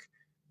network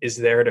is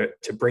there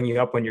to bring you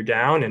up when you're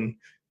down and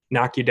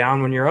knock you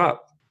down when you're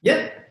up.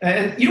 Yeah.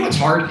 And you know what's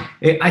hard?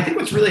 I think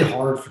what's really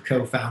hard for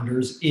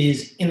co-founders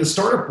is in the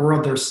startup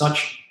world, there's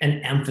such an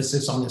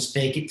emphasis on this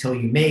fake it till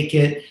you make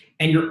it.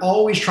 And you're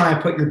always trying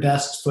to put your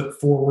best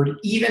foot forward,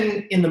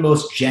 even in the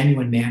most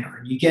genuine manner.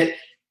 And you get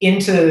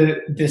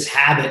into this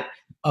habit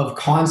of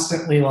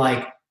constantly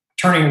like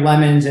turning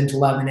lemons into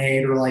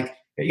lemonade, or like,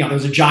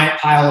 there's a giant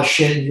pile of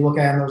shit and you look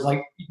at it and there's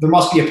like, there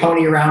must be a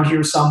pony around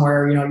here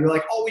somewhere. You're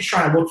like always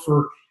trying to look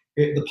for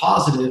the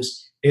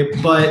positives.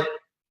 But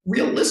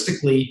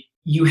realistically,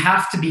 you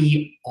have to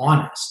be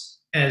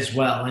honest as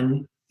well.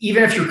 And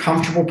even if you're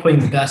comfortable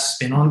putting the best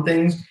spin on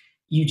things,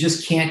 you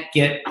just can't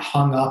get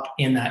hung up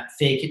in that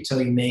fake it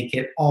till you make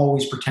it,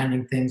 always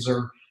pretending things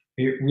are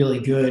really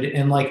good.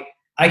 And like,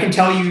 I can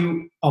tell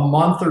you a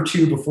month or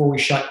two before we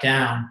shut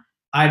down,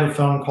 I had a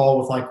phone call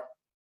with like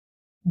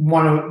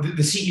one of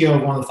the CEO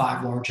of one of the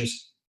 5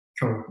 largest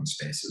co-working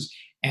spaces.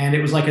 And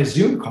it was like a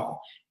Zoom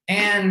call.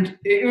 And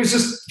it was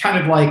just kind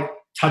of like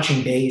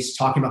touching base,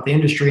 talking about the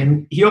industry.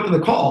 And he opened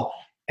the call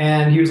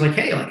and he was like,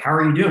 hey, like, how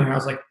are you doing? And I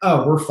was like,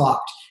 oh, we're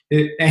fucked.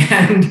 But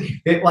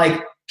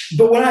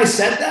when I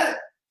said that,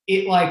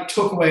 it like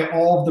took away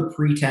all of the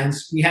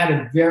pretense. We had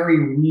a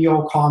very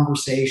real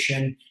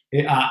conversation.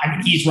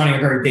 He's running a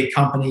very big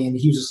company and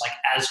he was just like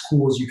as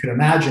cool as you could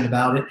imagine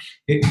about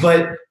it.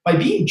 But by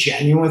being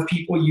genuine with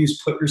people, you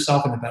just put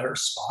yourself in a better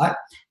spot.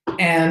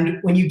 And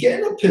when you get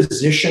in a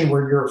position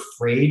where you're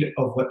afraid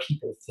of what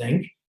people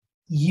think,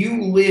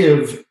 you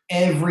live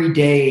every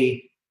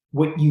day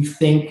what you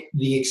think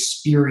the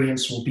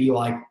experience will be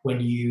like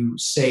when you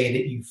say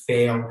that you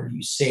failed or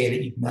you say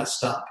that you've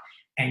messed up.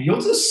 And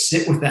you'll just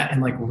sit with that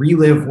and like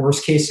relive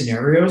worst case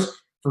scenarios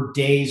for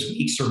days,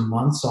 weeks, or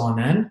months on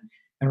end.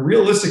 And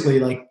realistically,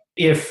 like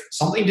if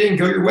something didn't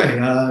go your way,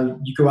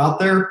 you go out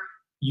there,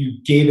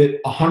 you gave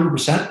it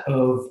 100%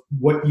 of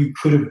what you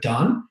could have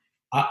done.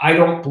 I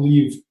don't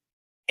believe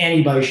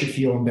anybody should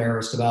feel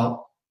embarrassed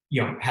about,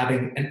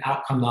 having an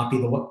outcome not be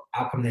the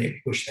outcome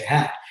they wish they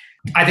had.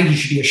 I think you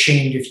should be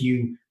ashamed if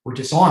you were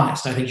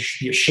dishonest. I think you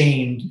should be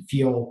ashamed,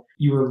 feel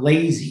you were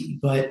lazy.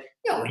 But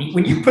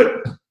when you put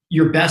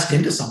your best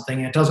into something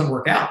and it doesn't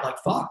work out, like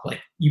fuck, like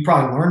you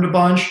probably learned a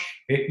bunch.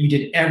 You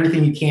did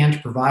everything you can to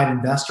provide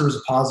investors a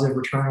positive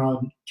return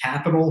on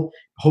capital.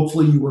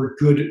 Hopefully you were a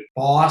good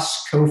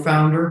boss,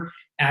 co-founder.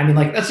 And I mean,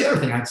 like, that's the other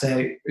thing I'd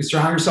say is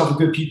surround yourself with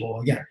good people.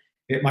 Again,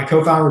 my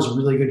co-founder is a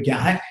really good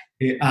guy.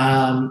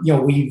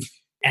 We've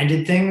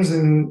ended things,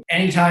 and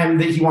anytime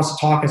that he wants to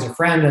talk as a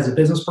friend, as a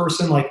business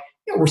person, like,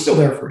 we're still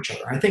there for each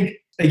other. I think,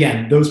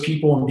 again, those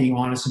people and being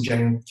honest and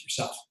genuine with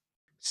yourself.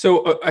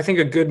 So I think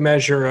a good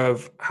measure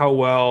of how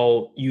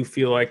well you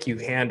feel like you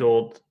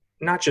handled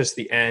not just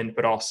the end,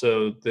 but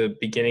also the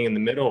beginning and the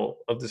middle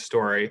of the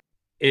story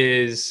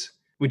is,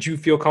 would you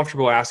feel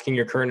comfortable asking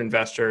your current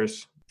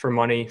investors for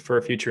money for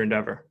a future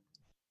endeavor?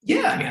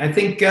 Yeah, I mean, I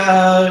think,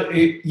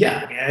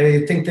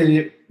 I think that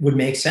it would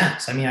make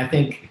sense. I mean, I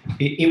think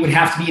it would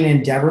have to be an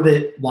endeavor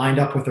that lined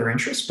up with their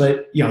interests.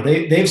 But,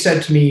 they've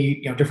said to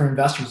me, different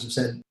investors have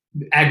said,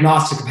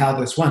 agnostic of how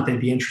this went, they'd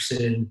be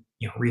interested in,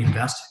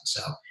 reinvesting.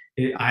 So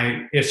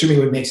I assume it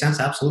would make sense.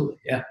 Absolutely.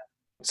 Yeah.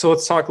 So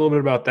let's talk a little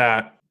bit about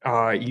that.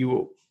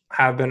 You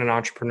have been an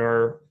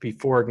entrepreneur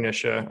before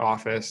Ignitia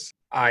office.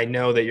 I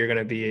know that you're going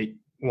to be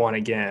one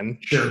again.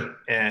 Sure.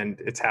 And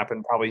it's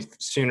happened probably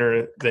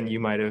sooner than you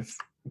might have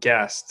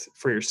guessed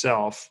for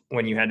yourself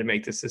when you had to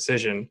make this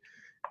decision.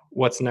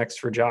 What's next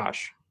for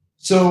Josh?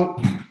 So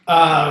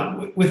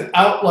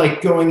without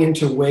like going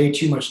into way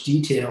too much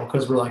detail,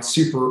 because we're like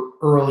super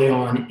early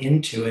on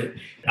into it,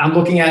 I'm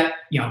looking at,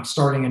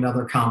 starting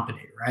another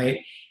company, right?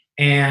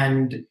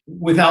 And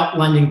without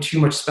lending too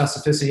much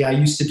specificity, I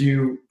used to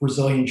do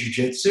Brazilian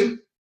Jiu-Jitsu,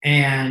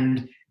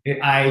 and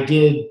I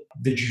did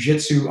the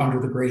Jiu-Jitsu under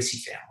the Gracie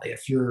family.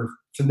 If you're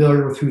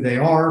familiar with who they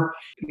are.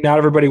 Not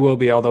everybody will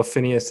be, although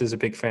Phineas is a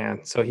big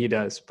fan, so he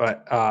does.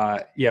 But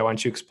why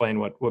don't you explain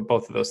what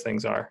both of those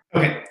things are?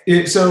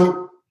 Okay,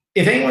 so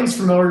if anyone's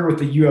familiar with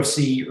the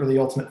UFC or the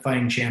Ultimate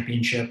Fighting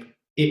Championship,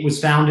 it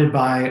was founded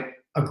by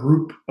a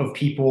group of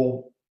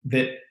people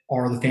that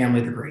are the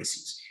family of the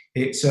Gracies.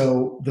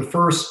 So the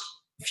first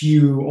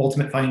few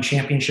Ultimate Fighting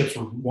Championships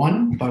were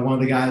won by one of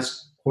the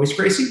guys, Royce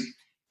Gracie,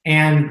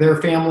 and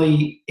their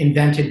family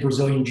invented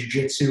Brazilian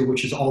Jiu-Jitsu,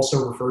 which is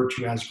also referred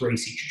to as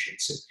Gracie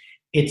Jiu-Jitsu.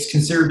 It's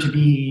considered to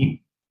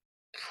be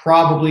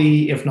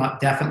probably, if not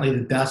definitely,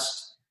 the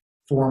best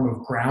form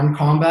of ground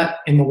combat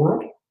in the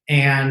world.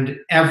 And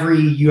every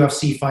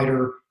UFC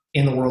fighter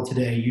in the world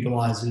today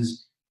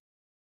utilizes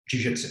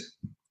Jiu-Jitsu,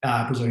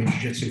 Brazilian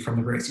Jiu-Jitsu from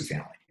the Gracie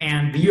family.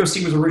 And the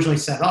UFC was originally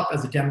set up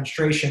as a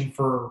demonstration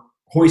for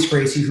Royce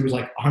Gracie, who was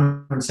like a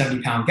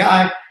 170-pound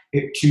guy,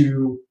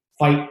 to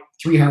fight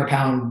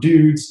 300-pound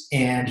dudes,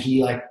 and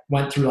he like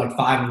went through like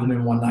 5 of them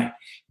in one night.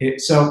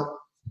 So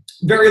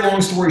very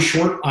long story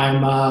short,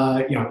 I'm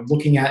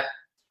looking at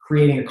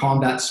creating a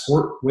combat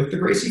sport with the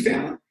Gracie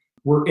family.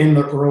 We're in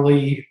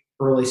the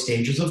early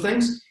stages of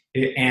things,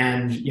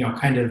 and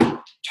kind of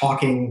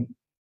talking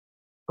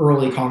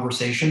early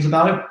conversations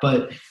about it.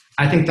 But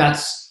I think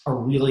that's a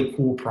really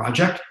cool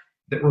project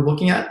that we're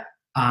looking at.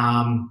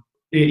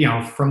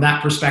 From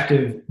that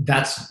perspective,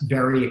 that's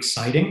very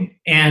exciting.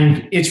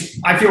 And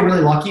I feel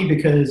really lucky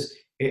because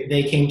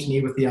they came to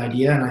me with the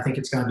idea, and I think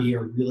it's going to be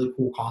a really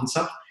cool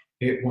concept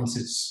once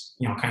it's,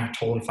 kind of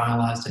totally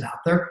finalized and out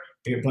there.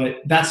 But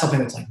that's something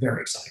that's like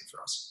very exciting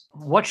for us.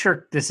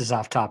 This is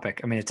off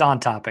topic. I mean, it's on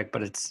topic,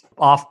 but it's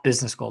off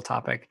business goal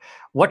topic.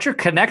 What's your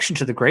connection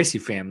to the Gracie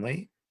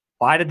family?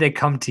 Why did they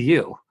come to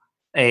you,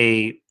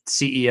 a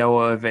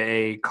CEO of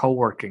a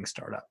co-working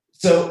startup?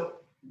 So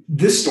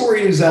this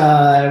story is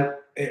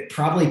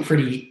probably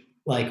pretty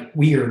like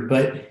weird,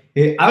 but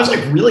I was like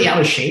really out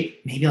of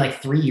shape maybe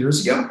like 3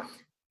 years ago.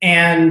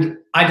 And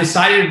I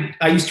decided,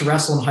 I used to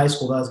wrestle in high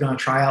school, that I was going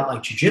to try out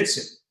like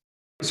jiu-jitsu.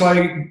 So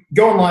I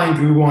go online,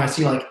 Google, and I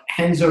see like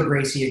Renzo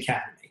Gracie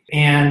Academy.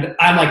 And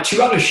I'm like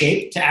too out of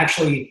shape to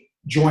actually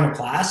join a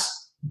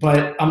class,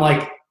 but I'm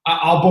like,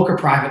 I'll book a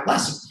private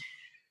lesson.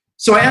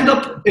 So I end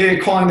up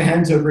calling the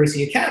Renzo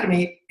Gracie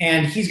Academy,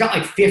 and he's got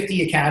like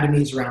 50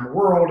 academies around the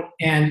world.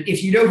 And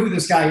if you know who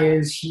this guy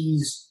is,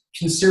 he's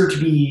considered to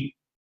be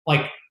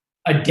like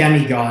a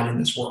demigod in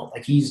this world.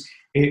 Like he's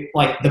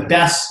like the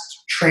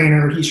best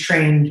trainer. He's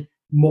trained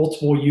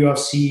multiple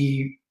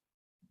UFC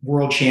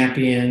world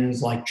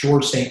champions like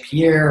George St.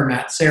 Pierre,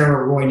 Matt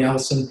Serra, Roy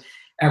Nelson,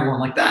 everyone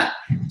like that.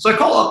 So I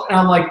call up and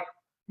I'm like,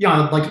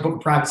 I'd like to book a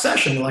private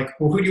session. They're like,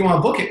 well, who do you want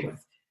to book it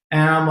with?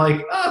 And I'm like,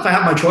 if I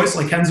have my choice,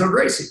 like Renzo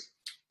Gracie.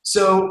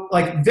 So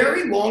like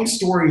very long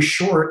story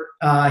short,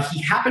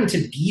 he happened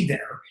to be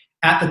there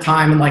at the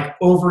time and like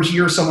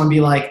overhear someone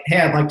be like,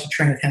 hey, I'd like to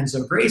train with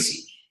Renzo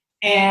Gracie.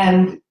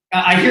 And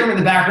I hear him in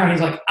the background.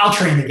 He's like, I'll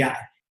train the guy.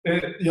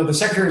 The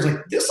secretary is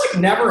like, this like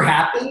never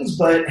happens,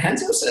 but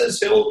Renzo says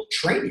he'll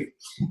train you.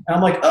 And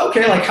I'm like,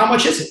 okay, like how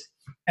much is it?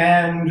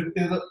 And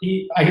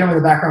I hear him in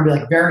the background be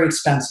like, very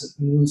expensive.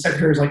 And the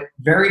secretary is like,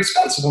 very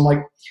expensive. I'm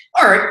like,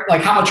 all right,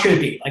 like how much could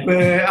it be? Like,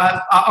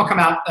 I'll come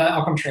out,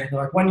 I'll come train.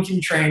 They're like, when can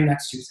you train?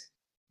 Next Tuesday.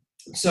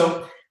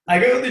 So I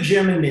go to the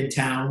gym in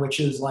Midtown, which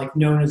is like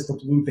known as the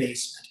Blue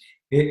Basement.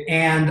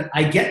 And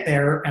I get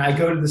there and I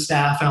go to the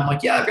staff and I'm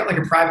like, yeah, I've got like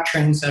a private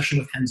training session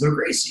with Renzo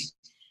Gracie.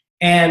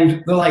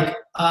 And they're like,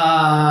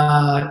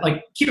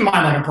 keep in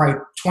mind, like I'm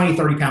probably 20,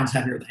 30 pounds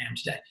heavier than I am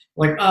today.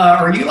 Like,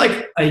 are you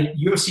like a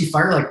UFC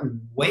fighter, like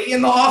way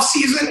in the off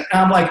season?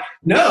 And I'm like,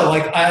 no,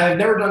 like I've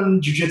never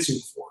done jiu-jitsu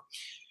before.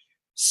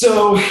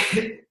 So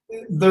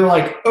they're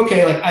like,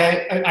 okay, like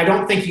I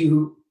don't think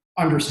you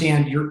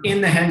understand. You're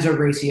in the Renzo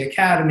Gracie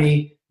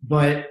Academy,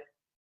 but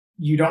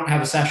you don't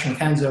have a session with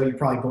Renzo. You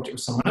probably booked it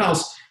with someone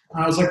else.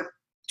 And I was like,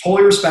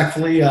 totally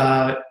respectfully,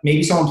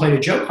 maybe someone played a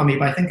joke on me,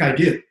 but I think I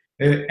do.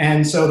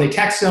 And so they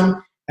text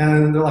him,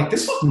 and they're like,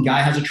 this fucking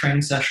guy has a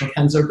training session with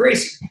Renzo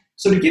Gracie.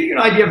 So to give you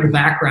an idea of the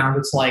background,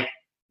 it's like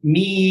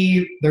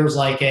me, there's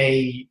like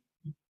a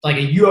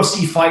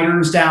UFC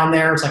fighters down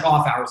there. It's like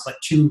off hours, like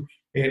 2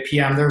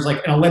 p.m. There's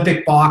like an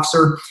Olympic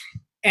boxer.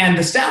 And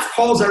the staff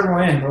calls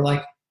everyone in. We're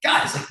like,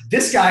 guys, like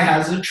this guy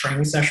has a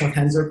training session with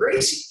Renzo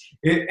Gracie.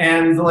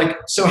 And they're like,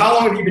 so how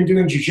long have you been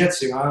doing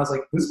jiu-jitsu? I was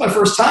like, this is my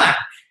first time.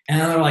 And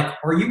they're like,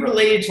 are you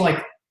related to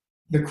like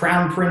the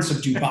Crown Prince of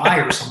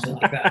Dubai or something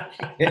like that?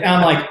 And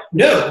I'm like,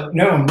 no,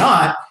 I'm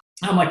not.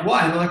 I'm like,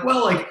 why? And they're like,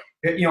 well, like,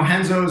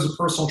 Renzo is a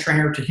personal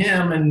trainer to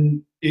him,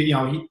 and he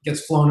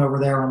gets flown over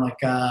there on like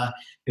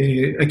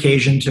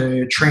occasion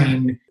to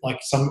train like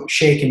some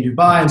sheikh in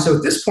Dubai. And so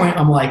at this point,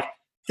 I'm like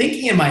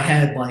thinking in my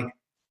head, like,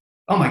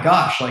 oh my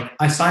gosh, like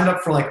I signed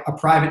up for like a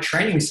private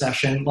training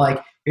session.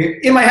 Like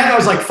in my head, I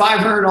was like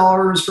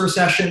 $500 for a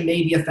session,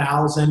 maybe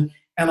 $1,000.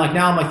 And like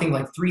now I'm like thinking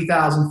like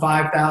 3,000,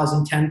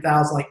 5,000,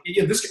 10,000. Like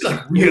this could be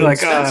like really You're like,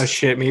 expensive. Oh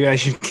shit, maybe I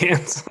should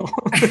cancel.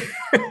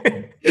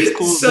 It's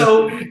cool.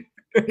 So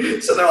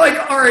they're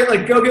like, all right,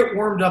 like go get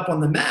warmed up on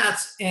the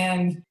mats.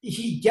 And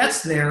he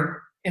gets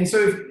there. And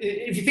so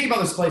if you think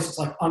about this place, it's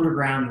like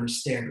underground, there's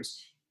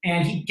stairs.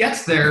 And he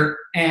gets there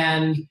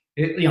and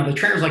the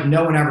trainer's like,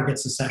 no one ever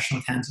gets a session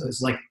with Renzo.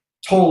 It's like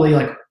totally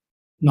like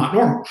not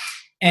normal.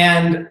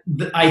 And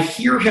I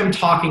hear him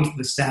talking to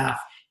the staff.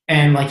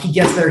 And like he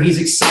gets there,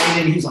 he's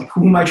excited. He's like,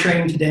 who am I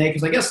training today?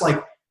 Because I guess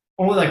like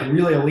only like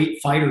really elite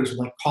fighters would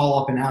like call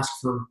up and ask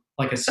for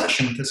like a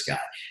session with this guy.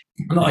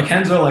 And they're like,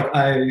 Renzo, like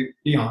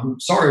I'm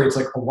sorry, it's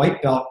like a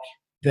white belt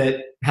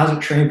that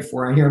hasn't trained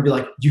before. I hear him be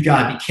like, you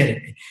gotta be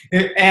kidding me.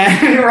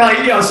 And we're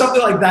like,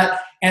 something like that.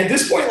 And at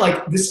this point,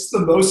 like this is the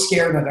most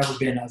scared I've ever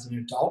been as an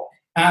adult.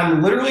 And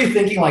I'm literally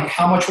thinking like,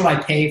 how much would I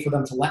pay for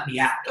them to let me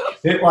out?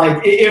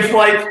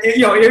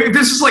 If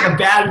this is like a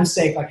bad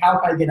mistake, like how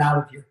can I get out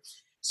of here?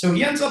 So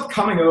he ends up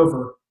coming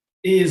over,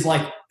 is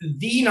like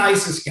the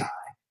nicest guy,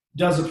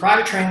 does a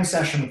private training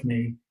session with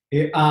me.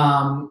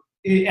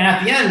 And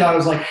at the end, I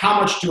was like,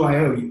 how much do I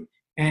owe you?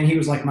 And he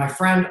was like, my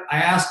friend, I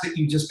asked that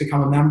you just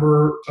become a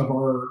member of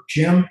our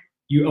gym.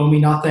 You owe me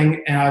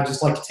nothing. And I'd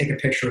just like to take a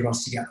picture of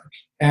us together.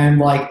 And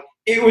like,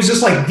 it was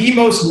just like the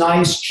most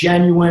nice,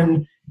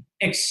 genuine,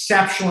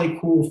 exceptionally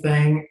cool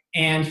thing.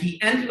 And he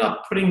ended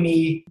up putting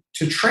me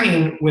to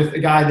train with a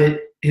guy that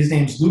his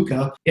name's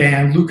Luca.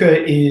 And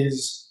Luca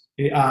is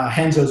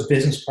Renzo's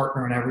business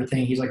partner and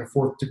everything. He's like a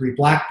 4th degree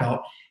black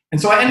belt. And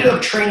so I ended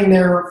up training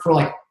there for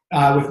like,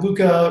 with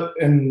Luca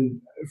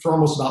and for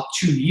almost about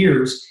 2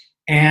 years.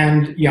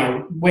 And,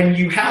 when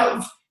you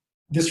have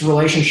this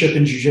relationship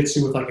in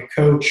jiu-jitsu with like a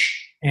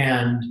coach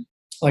and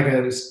like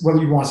whether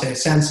you want to say a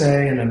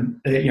sensei and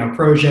a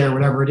protege or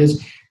whatever it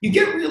is, you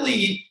get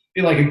really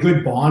like a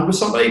good bond with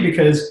somebody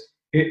because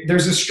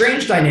there's a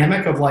strange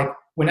dynamic of like,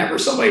 whenever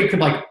somebody could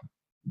like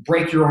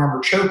break your arm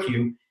or choke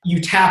you, you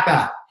tap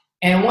out.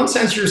 And in one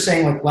sense, you're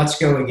saying like, let's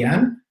go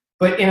again.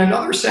 But in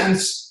another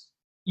sense,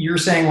 you're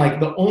saying like,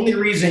 the only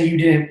reason you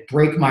didn't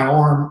break my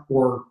arm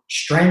or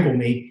strangle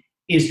me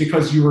is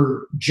because you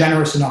were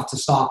generous enough to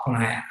stop when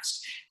I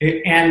asked.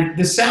 And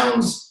this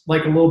sounds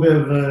like a little bit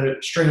of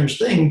a strange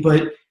thing,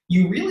 but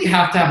you really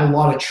have to have a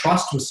lot of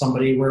trust with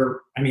somebody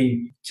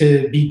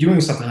to be doing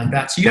something like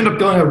that. So you end up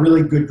building a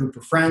really good group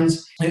of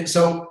friends. And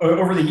so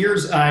over the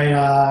years,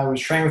 I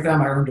was training with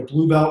them. I earned a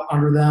blue belt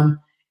under them,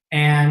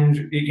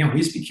 and we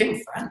just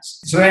became friends.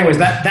 So anyways,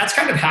 that's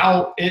kind of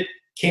how it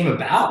came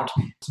about,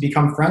 to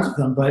become friends with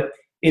them. But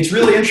it's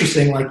really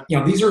interesting.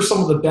 These are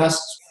some of the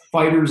best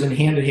fighters in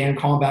hand-to-hand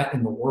combat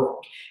in the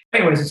world.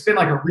 Anyways, it's been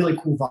like a really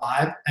cool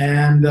vibe,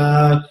 and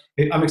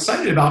I'm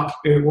excited about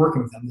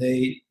working with them.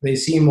 They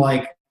seem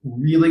like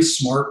really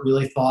smart,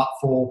 really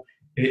thoughtful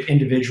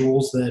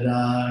individuals that,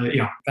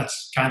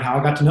 that's kind of how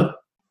I got to know them.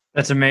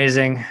 That's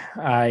amazing.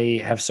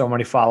 I have so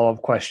many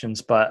follow-up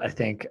questions, but I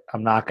think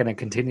I'm not going to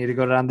continue to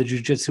go down the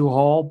jiu-jitsu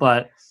hole,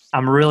 but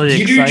I'm really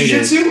excited. Do you do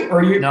jiu-jitsu?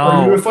 Are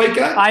you a fight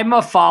guy? I'm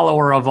a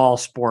follower of all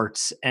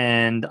sports,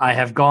 and I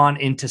have gone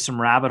into some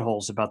rabbit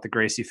holes about the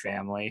Gracie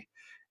family.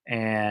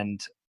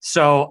 And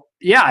so,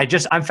 yeah,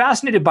 I'm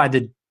fascinated by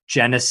the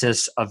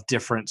genesis of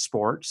different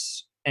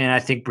sports. And I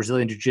think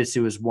Brazilian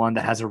Jiu-Jitsu is one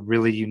that has a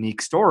really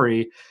unique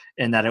story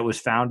in that it was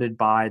founded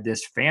by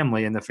this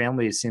family, and the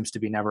family seems to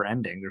be never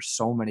ending. There's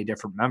so many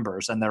different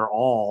members, and they're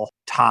all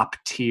top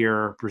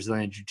tier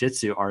Brazilian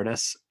Jiu-Jitsu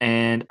artists.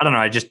 And I don't know,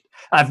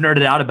 I've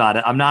nerded out about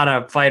it. I'm not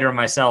a fighter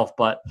myself,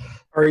 but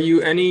are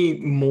you any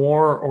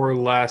more or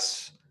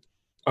less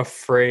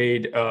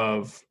afraid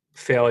of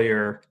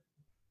failure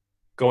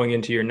going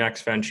into your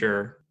next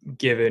venture,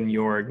 given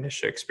your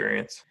Ignitia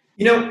experience?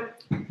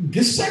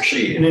 This is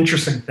actually an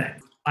interesting thing.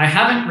 I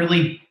haven't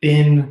really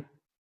been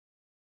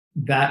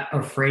that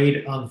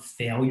afraid of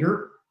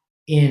failure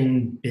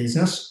in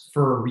business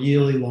for a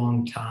really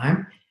long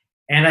time.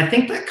 And I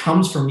think that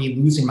comes from me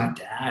losing my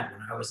dad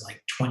when I was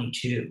like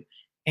 22.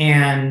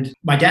 And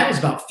my dad was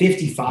about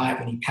 55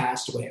 when he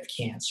passed away of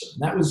cancer.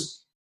 And that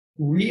was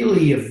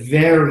really a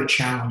very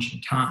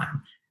challenging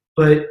time.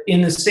 But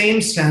in the same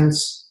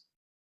sense,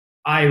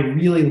 I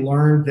really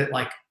learned that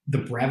the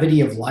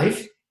brevity of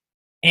life,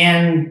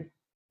 and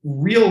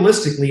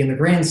realistically, in the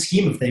grand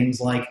scheme of things,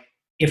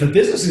 if a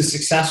business is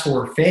successful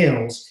or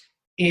fails,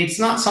 it's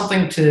not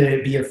something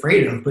to be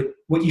afraid of, but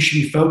what you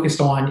should be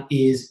focused on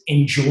is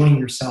enjoying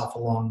yourself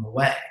along the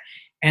way.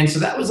 And so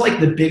that was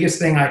the biggest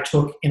thing I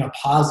took in a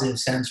positive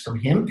sense from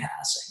him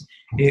passing.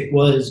 It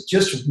was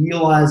just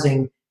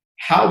realizing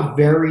how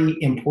very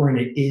important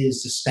it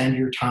is to spend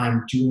your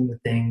time doing the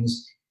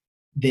things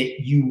that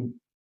you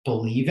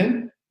believe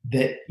in,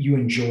 that you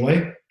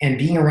enjoy, and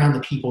being around the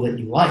people that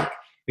you like.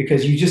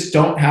 Because you just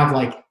don't have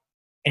an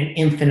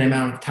infinite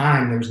amount of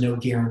time. There's no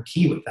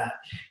guarantee with that.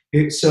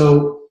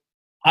 So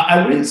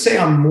I wouldn't say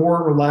I'm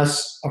more or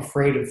less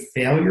afraid of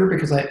failure,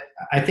 because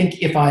I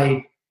think if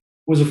I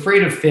was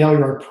afraid of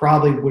failure, I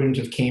probably wouldn't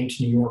have came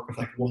to New York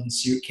with one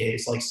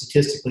suitcase.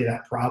 Statistically,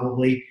 that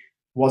probably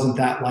wasn't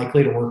that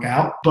likely to work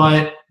out.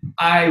 But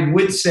I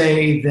would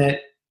say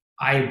that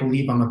I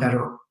believe I'm a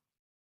better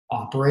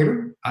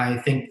operator. I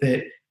think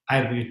that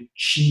I've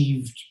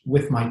achieved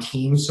with my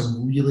team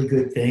some really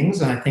good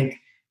things. And I think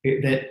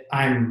that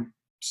I'm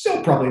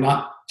still probably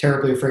not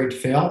terribly afraid to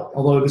fail.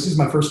 Although this is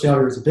my first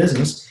failure as a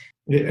business,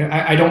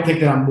 I don't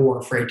think that I'm more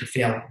afraid to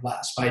fail or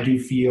less. But I do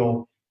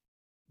feel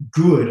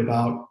good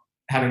about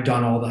having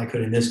done all that I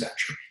could in this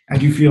venture. I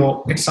do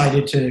feel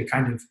excited to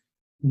kind of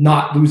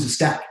not lose a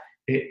step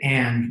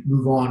and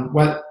move on,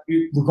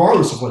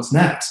 regardless of what's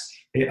next.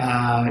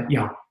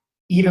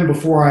 Even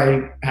before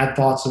I had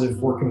thoughts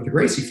of working with the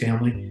Gracie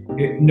family,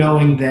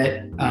 knowing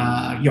that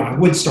I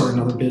would start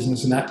another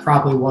business, and that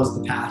probably was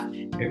the path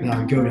that I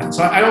would go down.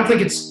 So I don't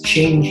think it's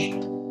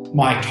changed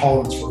my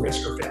tolerance for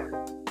risk or failure.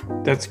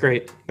 That's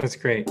great. That's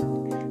great.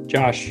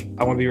 Josh,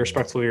 I want to be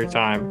respectful of your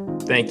time.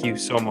 Thank you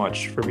so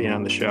much for being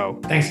on the show.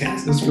 Thanks,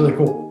 guys. This is really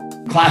cool.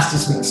 Class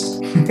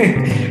dismissed.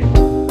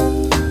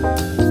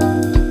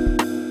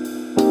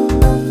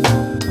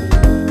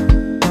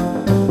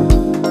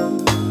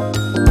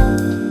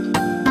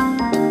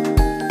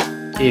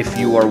 If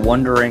you are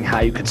wondering how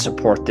you can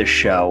support this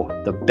show,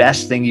 the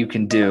best thing you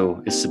can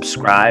do is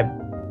subscribe.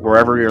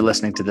 Wherever you're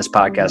listening to this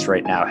podcast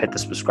right now, hit the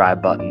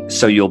subscribe button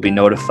so you'll be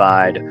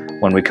notified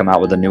when we come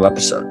out with a new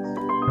episode.